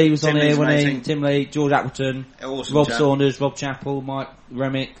Tim Lee was Tim on here, Lee's wasn't he? amazing. Tim Lee, George Appleton, Awesome Rob chap. Saunders, Rob Chappell, Mike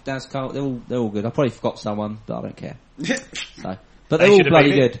Remick, Daz Cole. They're all good. I probably forgot someone, but I don't care. So, but they're all should have bloody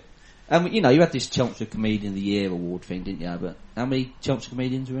made it. good. And you had this Chelmsford Comedian of the Year award thing, didn't you? But how many Chelmsford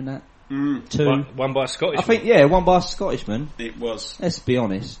comedians were in that? Two. One by a Scottish. I think one by a Scottishman. It was. Let's be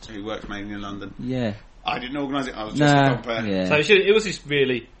honest. Who worked mainly in London. Yeah. I didn't organise it. I was just a compere. Yeah. So it was this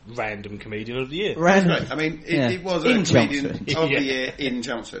really random comedian of the year. Random. Right. I mean, Yeah. it was a In comedian Chelmsford. of Yeah. the year in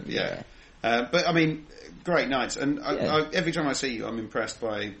Chelmsford, yeah. But, I mean, great nights. And Yeah. every time I see you, I'm impressed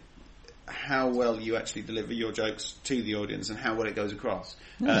by how well you actually deliver your jokes to the audience and how well it goes across.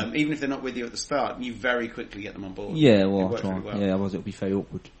 Even if they're not with you at the start, you very quickly get them on board. Yeah, It well, works really well. yeah, otherwise it would be very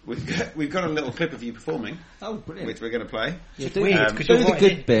awkward. We've got a little clip of you performing, Oh, brilliant. which we're going to play. Yeah, do weird, do 'cause you're the right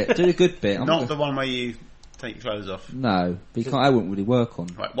good here. bit. Do the good bit. Not the one where you Take your clothes off. No, but I wouldn't really work on.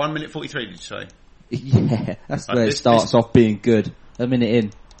 Right, 1 minute 43, did you say? Yeah, that's Right, where it starts off being good. A minute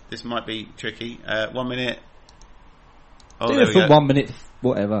in. This might be tricky. 1 minute. Oh, Do there it we for go. 1 minute,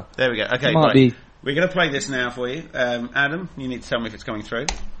 whatever. There we go. Okay, It might right. be. We're going to play this now for you. Adam, you need to tell me if it's coming through.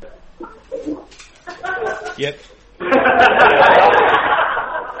 Yep.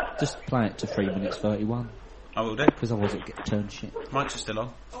 Just play it to 3 minutes 31. I will do. Because otherwise it'll get turned shit. Mike's still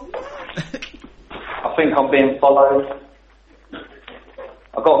on. I think I'm being followed.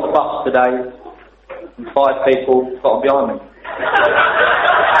 I got on the bus today and 5 people got on behind me.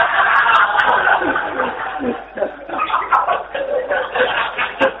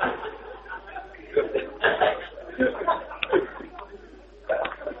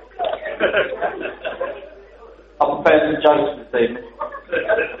 I'm prepared some jokes this evening.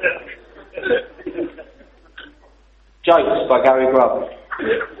 Jokes by Gary Grubb.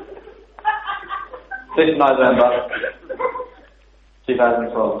 5th November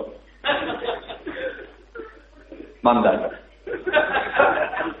 2012. Monday.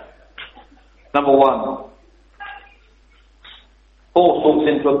 Number 1. Horse walks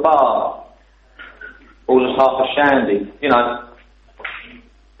into a bar. Orders half a shandy. You know,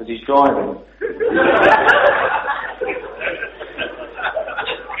 because he's driving.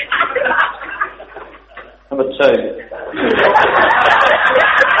 Number 2.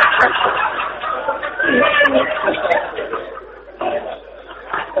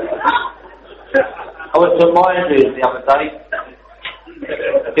 I went to Minders the other day.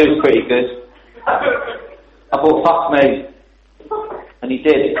 It was pretty good. I thought, fuck me. And he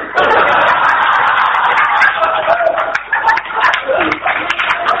did.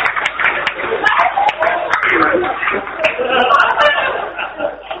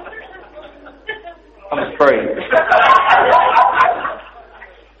 I'm free.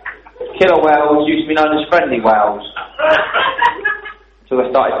 Killer whales used to be known as friendly whales. So I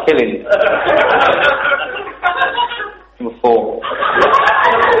started killing. Number 4.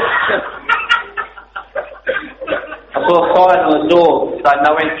 I saw a sign on the door saying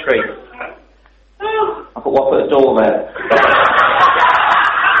no entry. I thought, well, put a door there.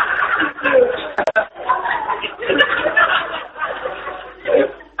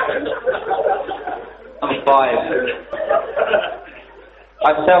 Number 5.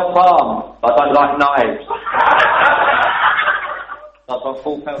 I sell farm, but I don't like knives.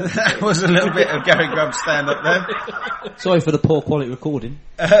 That was a little bit of Gary Grubb's stand-up there. Sorry for the poor quality recording.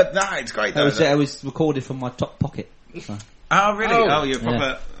 No, it's great though. I was recorded from my top pocket. So. Oh, really? Oh, you're a proper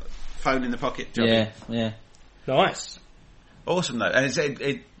Yeah. phone in the pocket job. Yeah. Nice. Awesome though. And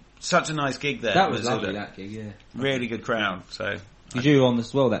it's such a nice gig there. That was wasn't lovely, it? that gig, yeah. Really good crowd, so. Because you were on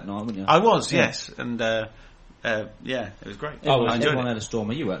as well that night, weren't you? I was, yes. And, yeah, it was great. I enjoyed Everyone it. had a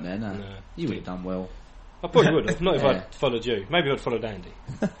storm. You weren't there, no. You would have done well. I probably would have, not if Yeah. I'd followed you. Maybe I'd followed Andy.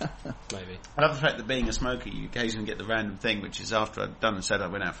 Maybe. I love the fact that being a smoker, you occasionally get the random thing, which is after I'd done and said I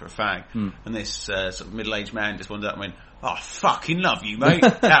went out for a fag, and this sort of middle-aged man just wandered up and went, "Oh, I fucking love you, mate.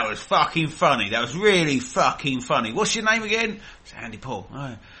 That was fucking funny. That was really fucking funny. What's your name again?" It's Andy Paul.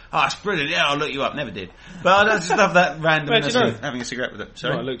 Oh, it's brilliant. Yeah, I'll look you up. Never did. But I just love that randomness of having a cigarette with it.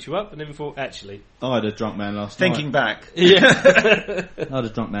 Sorry. I looked you up and then thought, actually. I had a drunk man last Thinking night. back. Yeah. I had a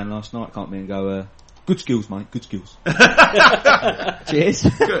drunk man last night, can't me, and go, good skills, mate, good skills. Cheers.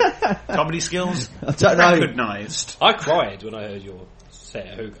 Good. Comedy skills. I don't know. Recognised. I cried when I heard your set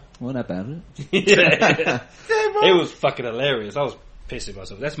at Hooga. Wasn't that bad, was it? Yeah. It was fucking hilarious. I was pissing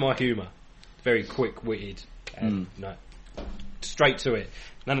myself. That's my humour. Very quick-witted and no, straight to it.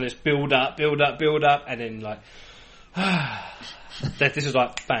 None of this build up, and then like, this is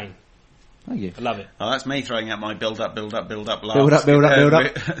like bang. Thank you. I love it. Oh, that's me throwing out my build up last. Build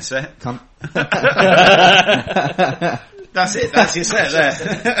up. Set. That's it. That's your set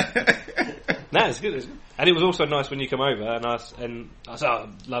there. No, it's good. And it was also nice when you come over and I said, I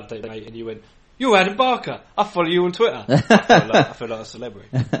loved it, mate. And you went, "You're Adam Barker. I follow you on Twitter." I feel like a celebrity.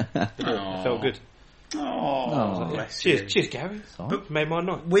 It felt good. Oh, bless you. Cheers, Gary. But made my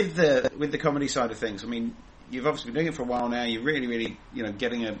night. With the comedy side of things, I mean, you've obviously been doing it for a while now. You're really,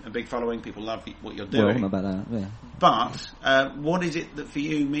 getting a big following. People love what you're doing. Well, I don't know about that, yeah. But what is it that for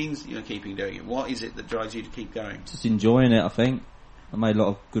you means keeping doing it? What is it that drives you to keep going? Just enjoying it, I think. I made a lot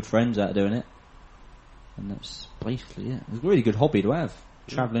of good friends out of doing it. And that's basically it. It's a really good hobby to have.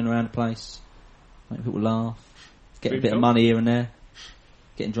 Travelling around the place, making people laugh, getting a bit of money here and there,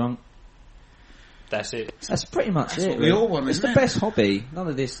 getting drunk. That's it. That's pretty much it. What we all want, it's isn't the it? best hobby. None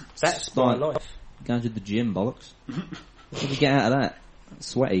of this. That's my life. Going to the gym, bollocks. What do you get out of that?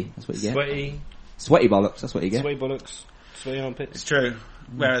 Sweaty. That's what you get. Sweaty bollocks. That's what you get. Sweaty bollocks. Sweaty armpits. It's true.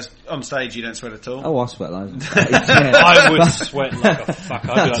 Whereas on stage you don't sweat at all. Oh, I sweat loads. I would sweat like a fuck.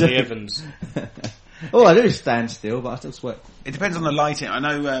 I'd be like the Evans. All I do is stand still, but I still sweat. It depends on the lighting. I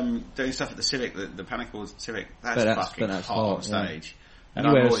know doing stuff at the Civic, the Panic Awards Civic, that's fucking hot on stage. And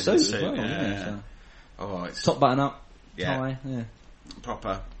you wear a suit as well, yeah. Oh, it's top button up, yeah. tie, yeah.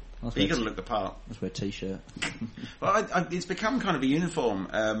 Proper. But you got to look the part. Let's wear a t-shirt. Well, it's become kind of a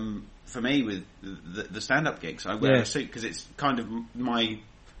uniform for me with the stand-up gigs. I wear a suit because it's kind of my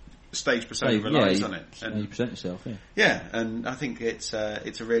stage persona relies on it. And you present yourself, yeah, and I think it's a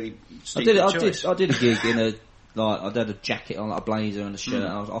really steep choice. I did a gig in a I had a jacket on, like a blazer and a shirt, and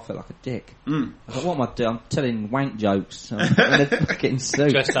I felt like a dick. I was like, what am I doing? I'm telling wank jokes. I'm in a fucking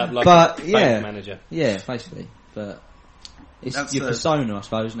suit. Dressed up like a bank manager. Yeah, basically. But it's your persona, I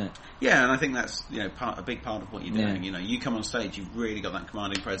suppose, isn't it? Yeah, and I think that's a big part of what you're doing. You know, you come on stage, you've really got that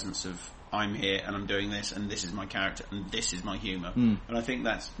commanding presence of I'm here and I'm doing this and this is my character and this is my humour. And I think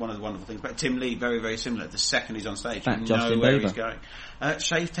that's one of the wonderful things. But Tim Lee, very, very similar. The second he's on stage, you know where he's going.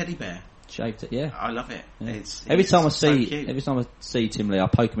 Shaved teddy bear. Shaved it, yeah. I love it. Yeah. Every time I see Tim Lee, I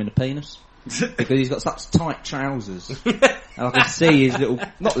poke him in the penis because he's got such tight trousers, and I can see his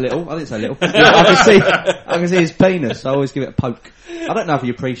not little. I didn't say little. I can see his penis. So I always give it a poke. I don't know if he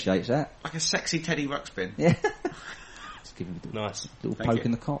appreciates that. Like a sexy Teddy Ruxpin. Yeah. Just give him a little poke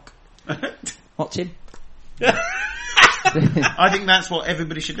in the cock. What, Tim? I think that's what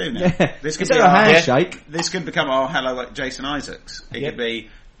everybody should do now. Yeah. This could be a handshake. Yeah. This could become hello like Jason Isaacs. It could be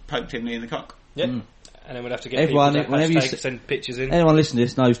poke Tim Lee in the cock. Yep. And then we'd have to get everyone, people to hashtag, send pictures in. Anyone listening to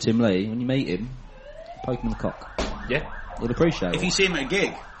this knows Tim Lee. When you meet him, poke him in the cock. Yeah. He'll appreciate it. If you see him at a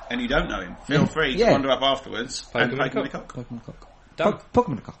gig and you don't know him, feel free to wander up afterwards and poke him in the cock. Poke him in the cock. Done. Poke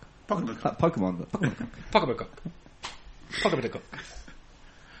him in the cock. Poke him in the cock. Pokemon. Poke him in the cock. Poke him in the cock. Poke him in the cock.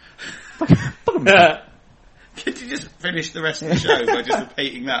 Poke him in the cock. Could you just finish the rest of the show by just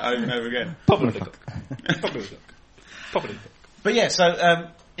repeating that over and over again? Pop him in the cock. Pop him in the cock. Pop him in the cock. But yeah, so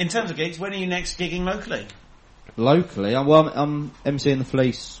in terms of gigs, when are you next gigging locally? Locally, I'm emceeing the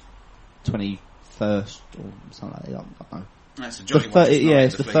Fleece 21st or something like that. I don't know. That's a jolly one.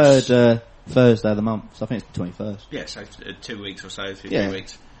 It's the third Thursday of the month, so I think it's the 21st. Yeah, so 2 weeks or so, 3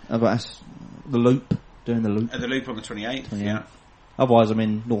 weeks. But that's the Loop, doing the Loop. The Loop on the 28th, yeah. Otherwise I'm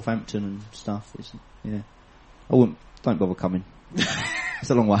in Northampton and stuff. Don't bother coming. It's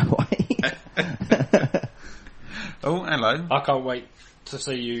a long way away. Oh, hello. I can't wait to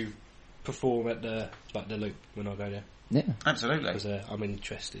see you perform at the Loop when I go there. Yeah, absolutely. Because I'm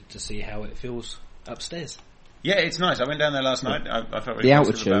interested to see how it feels upstairs. Yeah, it's nice. I went down there last night. I felt really the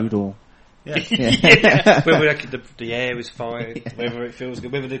altitude, or yeah. Whether the air is fine, whether it feels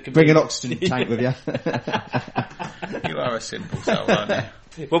good, whether they can bring an oxygen tank with you. You are a simple soul, aren't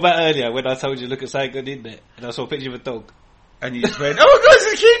you? What about earlier when I told you to look at something on the internet and I saw a picture of a dog, and you just went, "Oh my god,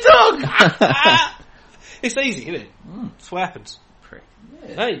 it's a cute dog!" It's easy, isn't it? That's what happens.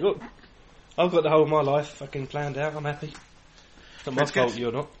 Yeah. Hey, look, I've got the whole of my life fucking planned out. I'm happy. It's not my fault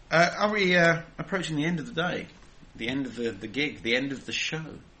you're not. Are we approaching the end of the day? The end of the gig? The end of the show?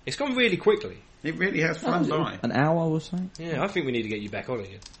 It's gone really quickly. It really has flown by. An hour or so? Yeah, I think we need to get you back on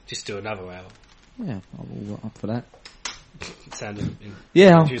again. Just do another hour. Yeah, I'm all up for that. Sounded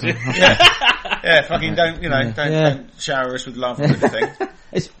yeah, yeah, fucking don't shower us with love or anything.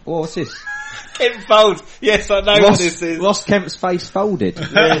 What's this? Kemp Fold. Yes, I know what this is. Ross Kemp's face folded.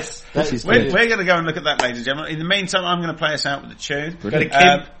 Yes. We're going to go and look at that, ladies and gentlemen. In the meantime, I'm going to play us out with a tune. Go to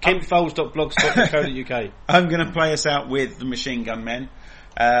kempfolds.blogspot.co.uk. I'm going to play us out with the Machine Gun Men,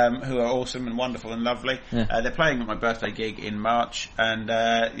 who are awesome and wonderful and lovely. Yeah. They're playing at my birthday gig in March, and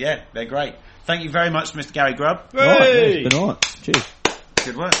they're great. Thank you very much, Mr. Gary Grubb. Hey! Right, it's been alright. Cheers.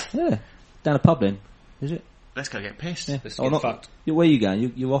 Good work. Yeah. Down a pub then, is it? Let's go get pissed. Yeah. Let's get fucked. Where are you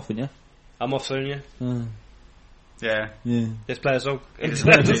going? You're off, yeah? I'm off soon, yeah. Yeah. Let's play a song.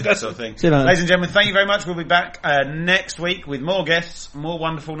 That sort of thing. Ladies and gentlemen, thank you very much. We'll be back next week with more guests, more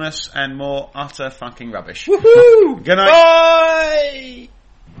wonderfulness, and more utter fucking rubbish. Woohoo! Good night. Bye!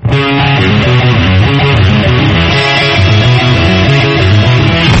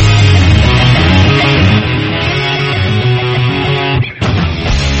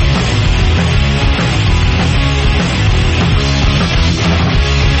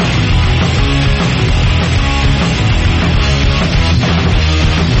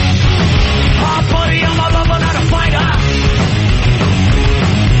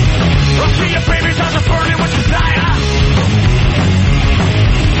 Your baby's as a burning with desire.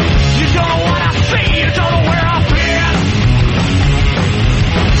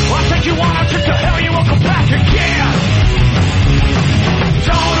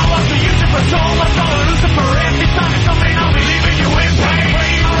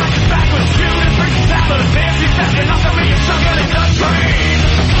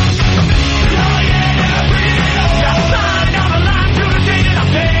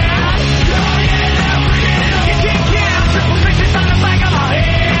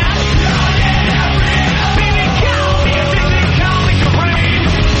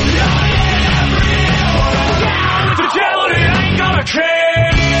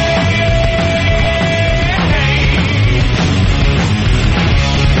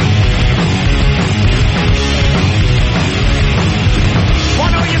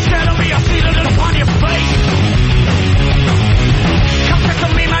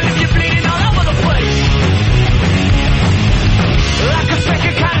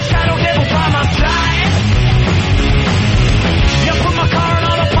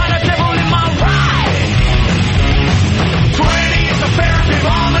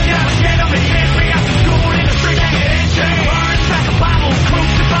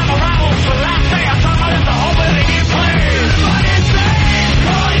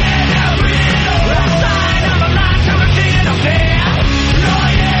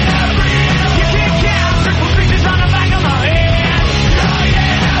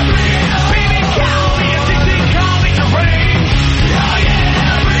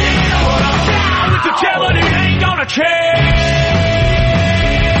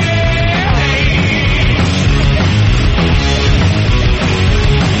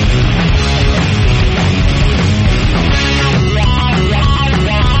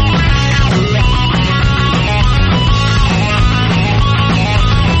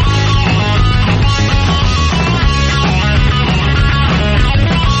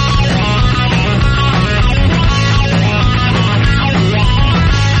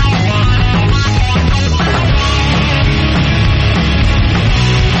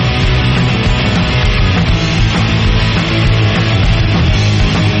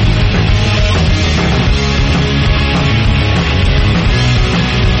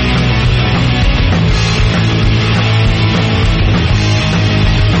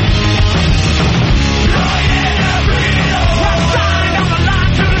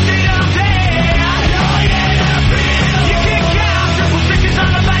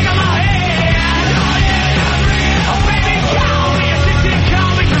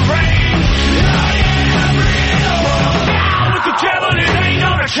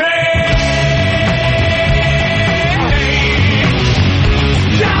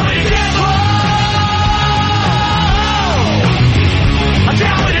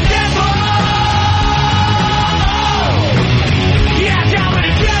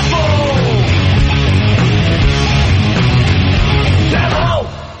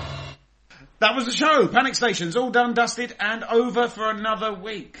 That was the show. Panic Station's all done, dusted, and over for another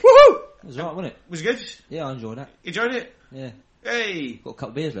week. Woohoo! It was alright, wasn't it? Was it good? Yeah, I enjoyed that. Enjoyed it? Yeah. Hey! Got a couple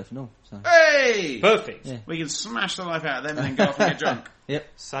of beers left and all. So. Hey! Perfect. Yeah. We can smash the life out of them and then go off and get drunk. Yep.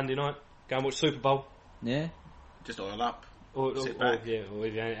 Sunday night, go and watch Super Bowl. Yeah. Just oil up. Or Sit back. or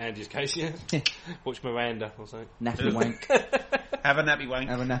in Andy's case, yeah. Watch Miranda or something. Nappy wank. Have a nappy wank.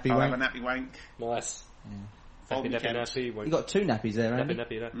 Have a nappy I'll wank. Have a nappy wank. Nice. Fold Nappy, your nappy, cans. nappy, wank. You got 2 nappies there, Andy.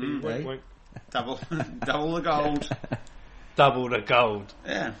 Nappy, Mm, wank, eh? wank. Double the gold. Double the gold.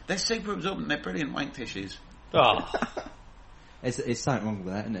 Yeah, they're super absorbent. They're brilliant wank tissues. Oh. It's something wrong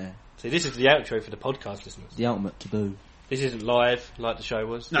with that, isn't there? See, this is the outro for the podcast listeners. The ultimate taboo. This isn't live like the show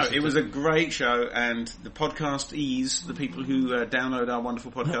was. No, This it is was a great show, and the podcastees, the people who download our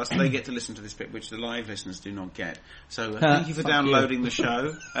wonderful podcast, they get to listen to this bit, which the live listeners do not get. So thank you for Fuck downloading the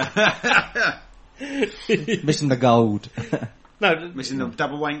show. Missing the gold. No, Missing the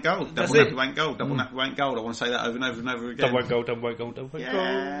double wank gold. That's Double it. nappy wank gold. Double nappy wank gold. I want to say that over and over and over again. double wank gold, double wank gold, double wank gold.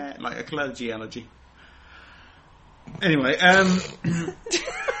 Yeah, like a clergy allergy. Anyway,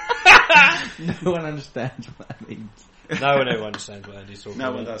 No one understands what that means. No one ever understands what Andy's talking no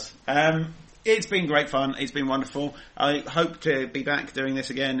about. one does. It's been great fun. It's been wonderful. I hope to be back doing this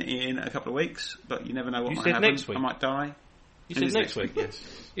again in a couple of weeks, but you never know what You might said happen. next week. I might die. You It said is next week. Yes.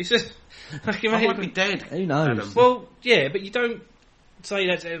 You said... I might be dead. Who knows? Adam. Well, yeah, but you don't say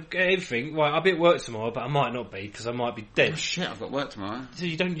that to everything. Right, I'll be at work tomorrow, but I might not be, because I might be Oh, dead. shit, I've got work tomorrow. So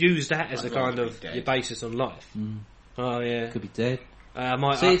you don't use that as I'd a kind rather of be dead. your basis on life. Oh, yeah. Could be dead. I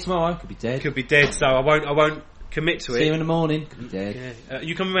might... See you tomorrow. Could be dead. could be dead, so I won't commit to See you it. in the morning. Could be dead. Yeah.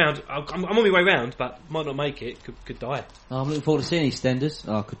 You come around. I'm on my way round, but might not make it. Could die. Oh, I'm looking forward to seeing EastEnders.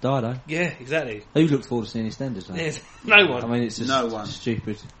 Oh, I could die though. Yeah, exactly. Who looks forward to seeing EastEnders though? There's no one. I mean, it's just No one.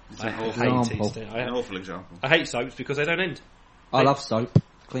 stupid. It's I an awful, hate example. Easter. an awful example. I hate soaps because they don't end. I love soap.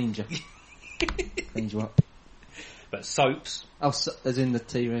 Cleans you. Cleans you up. But soaps, Oh, as in the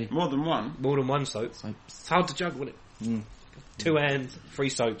TV. More than one. more than one soap. Soaps. It's hard to juggle, isn't it? Mm. 2 hands, 3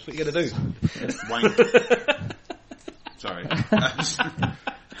 soaps. What are you going to do? Wank. Sorry.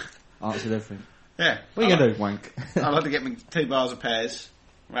 Answered everything. Yeah. What are you going to do, wank? I like to get me 2 bars of pears,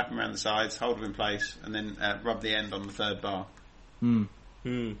 wrap them around the sides, hold them in place, and then rub the end on the 3rd bar Hmm.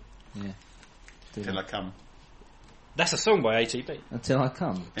 Hmm. Yeah. Do till that. I come. That's a song by ATB. Until I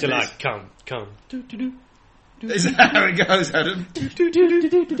come. It Till I is. come. Is that how it goes, Adam?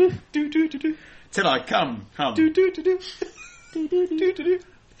 Till I come. That's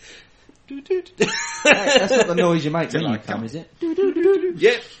not the noise you make when Till you I come, come. is it?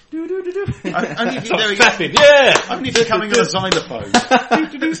 Yep. Only if you're Stop doing fapping. Yeah. Only if you're coming on a xylophone.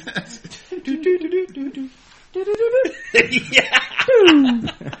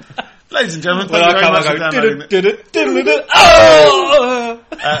 Ladies and gentlemen, Well, thank you I very come, much I for downloading go. Oh!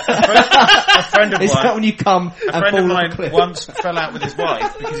 a friend of It's mine. not when you come A and friend of fall off a mine cliff. once fell out with his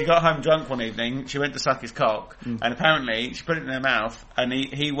wife because he got home drunk one evening. She went to suck his cock, Mm. and apparently she put it in her mouth, and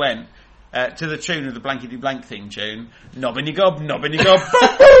he went to the tune of the Blankety Blank theme tune, nobbiny gob, nobbiny gob,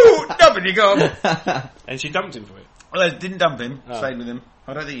 boo, nobbiny gob. And she dumped him for it. Well, they didn't dump him, Oh. stayed with him.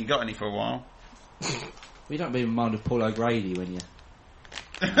 I don't think he got any for a while. We don't even mind of Paul O'Grady when you...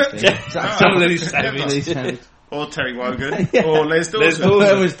 Totally savage. Or Terry Wogan, Yeah. or Les Les Dawson. Dawson.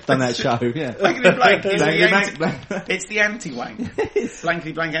 Whoever's done that show, yeah. Blankety Blank is Blankety the Blank. it's the anti-wank.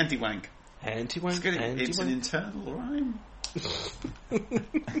 Blankety Blank anti-wank. It's Anti-wank, good. It's an anti-wank. internal rhyme.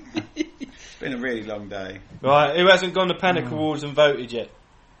 It's been a really long day. Right, who hasn't gone to Panic Awards and voted yet?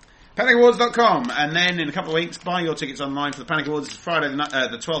 PanicAwards.com, and then in a couple of weeks, buy your tickets online for the Panic Awards. It's Friday the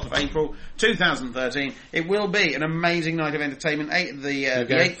 12th of April, 2013. It will be an amazing night of entertainment. The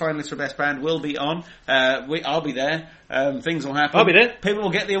 8 finalists for Best Band will be on. I'll be there. Things will happen. I'll be there. People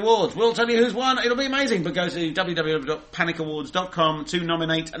will get the awards. We'll tell you who's won. It'll be amazing. But go to www.panicawards.com to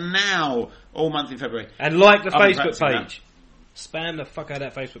nominate now, all month in February. And like the I'll be Facebook practicing page. Spam the fuck out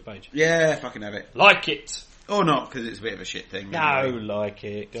of that Facebook page. Yeah, fucking have it. Like it. Or not, because it's a bit of a shit thing. No, anyway. like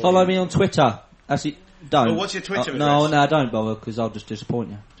it. Go Follow on. me on Twitter. Actually, don't. Well, what's your Twitter No, address? don't bother, because I'll just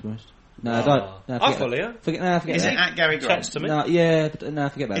disappoint you, to be honest. No, don't. No, I'll forget follow that. you. Forget Is it that. at Gary Grant? Chats to me. No, yeah, but no,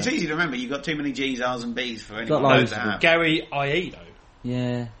 forget about It's it. easy to remember. You've got too many G's, R's and B's for Got anyone loads to of them. have. Gary IE though.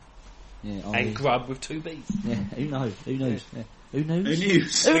 Yeah. Yeah, And Grub with 2 B's. yeah, who knows? Who knows? Yeah. Who knows? Who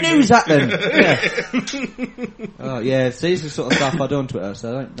news? Who knew that then? Yeah. Oh, yeah, see, this is the sort of stuff I do on Twitter,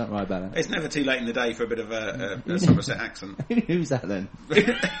 so don't worry about it. It's never too late in the day for a bit of a Somerset accent. Who knew that then?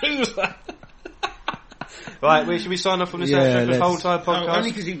 Who's that? Right, should we sign off on this Yeah, outro for the let's. whole time Oh, podcast? only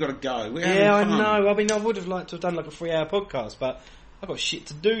because you've got to go. We're Yeah, I having fun. know. I mean, I would have liked to have done like a 3-hour podcast, but I've got shit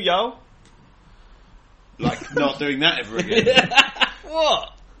to do, yo. Like not doing that ever again.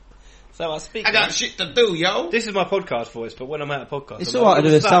 What? So I speak. I got shit to do, yo. This is my podcast voice, but when I'm out of podcast, It's I'm alright to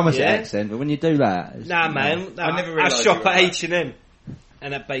do a "What's up, Somerset yeah?" accent, but when you do that... it's- Nah, man. I never I realised shop you were at like H&M.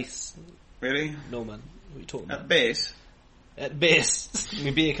 And at base. Really? No, man. What are you talking about? At base? At base. My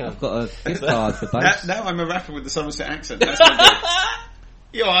beer can. I've got a gift card for both. Now I'm a rapper with the Somerset accent. That's not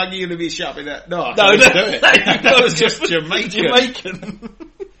good. You're arguing to be shopping that. No, I No, can't no. do it. That was just Jamaican. Jamaican.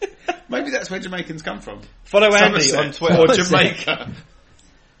 Maybe that's where Jamaicans come from. Follow Andy Somerset. on Twitter. Or Jamaica.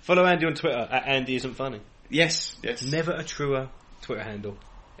 Follow Andy on Twitter at Andy Isn't Funny. Yes. Never a truer Twitter handle.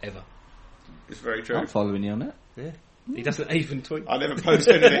 Ever. It's very true. I'm following you on that. Yeah. He doesn't even tweet. I never post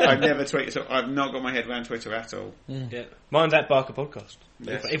anything. I never tweet. So I've not got my head around Twitter at all. Yeah. Mine's at Barker Podcast.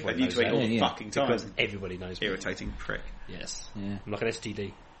 Yes. Everyone And you knows tweet that. all the fucking time. Because everybody knows me. Irritating prick. Yes. Yeah. I'm like an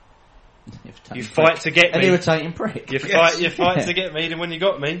STD. Irritating You prick. fight to get An me. irritating prick. You fight to get me, and when you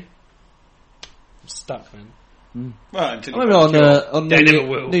got me, I'm stuck, man. Well, until I remember on They never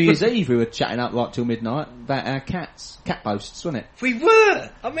will. New Year's Eve we were chatting up right till midnight about our cat boasts, wasn't it? We were.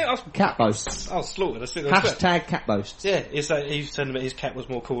 I mean, I was Cat boasts. slaughtered. I said, Hashtag cat boasts. Yeah, he was telling me his cat was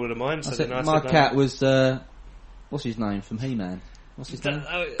more cooler than mine. So I said, then I my said, cat was, what's his name from He-Man? What's his name?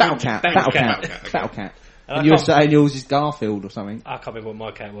 Battle Battlecat. Cat. Battlecat. And And I you were can't- saying yours is Garfield or something. I can't remember what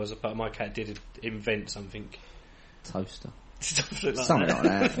my cat was, but my cat did invent something. Toaster. Something like Something that.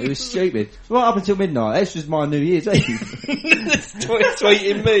 like that. It was stupid. Right up until midnight. This was my New Year's Eve.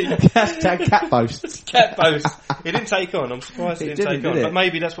 Tweeting me. Hashtag cat boasts. Cat post. It didn't take on. I'm surprised it It didn't didn't, take on. did it? But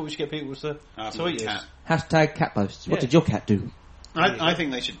maybe that's what we should get people to tweet us. cat. Hashtag cat boasts. What Yeah. did your cat do? I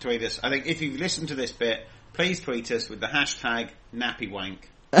think they should tweet us. I think if you've listened to this bit, please tweet us with the hashtag nappywank.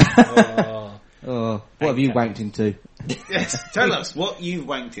 Oh, what have you wanked into? Yes, tell us what you've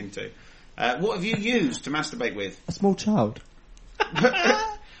wanked into. What have you used to masturbate with? A small child.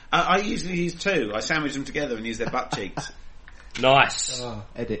 I usually use two. I sandwich them together and use their butt cheeks. Nice.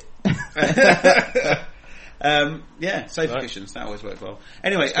 Edit. Yeah, safe cushions. That always works well.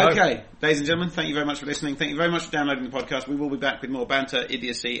 Anyway, So- okay, ladies and gentlemen, thank you very much for listening. Thank you very much for downloading the podcast. We will be back with more banter,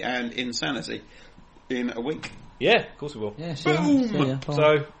 idiocy, and insanity in a week. Yeah, of course we will. Yeah, see ya. See ya. Bye.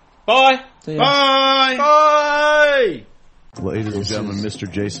 So, bye. See ya. Bye! Bye! Ladies and gentlemen,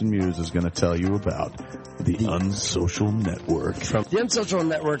 Mr. Jason Mewes is going to tell you about the Unsocial Network. The Unsocial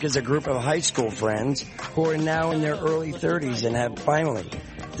Network is a group of high school friends who are now in their early 30s and have finally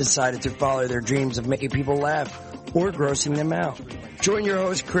decided to follow their dreams of making people laugh or grossing them out. Join your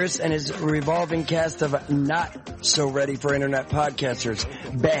host Chris and his revolving cast of not so ready for internet podcasters,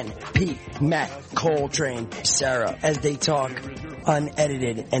 Ben, Pete, Matt, Coltrane, Sarah, as they talk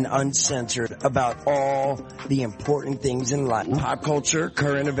unedited and uncensored about all the important things in life. Pop culture,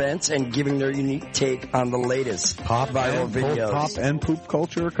 current events, and giving their unique take on the latest viral videos. Pop and poop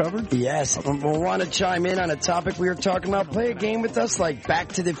culture are covered? Yes. We'll want to chime in on a topic we were talking about. Play a game with us like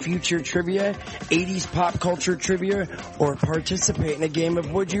Back to the Future trivia, 80s pop culture trivia, or participate in a game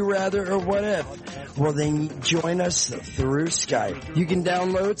of Would You Rather or What If. Well, then join us through Skype. You can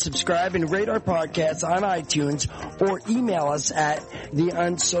download, subscribe, and rate our podcast on iTunes or email us at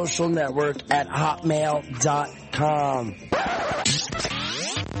theunsocialnetwork@hotmail.com.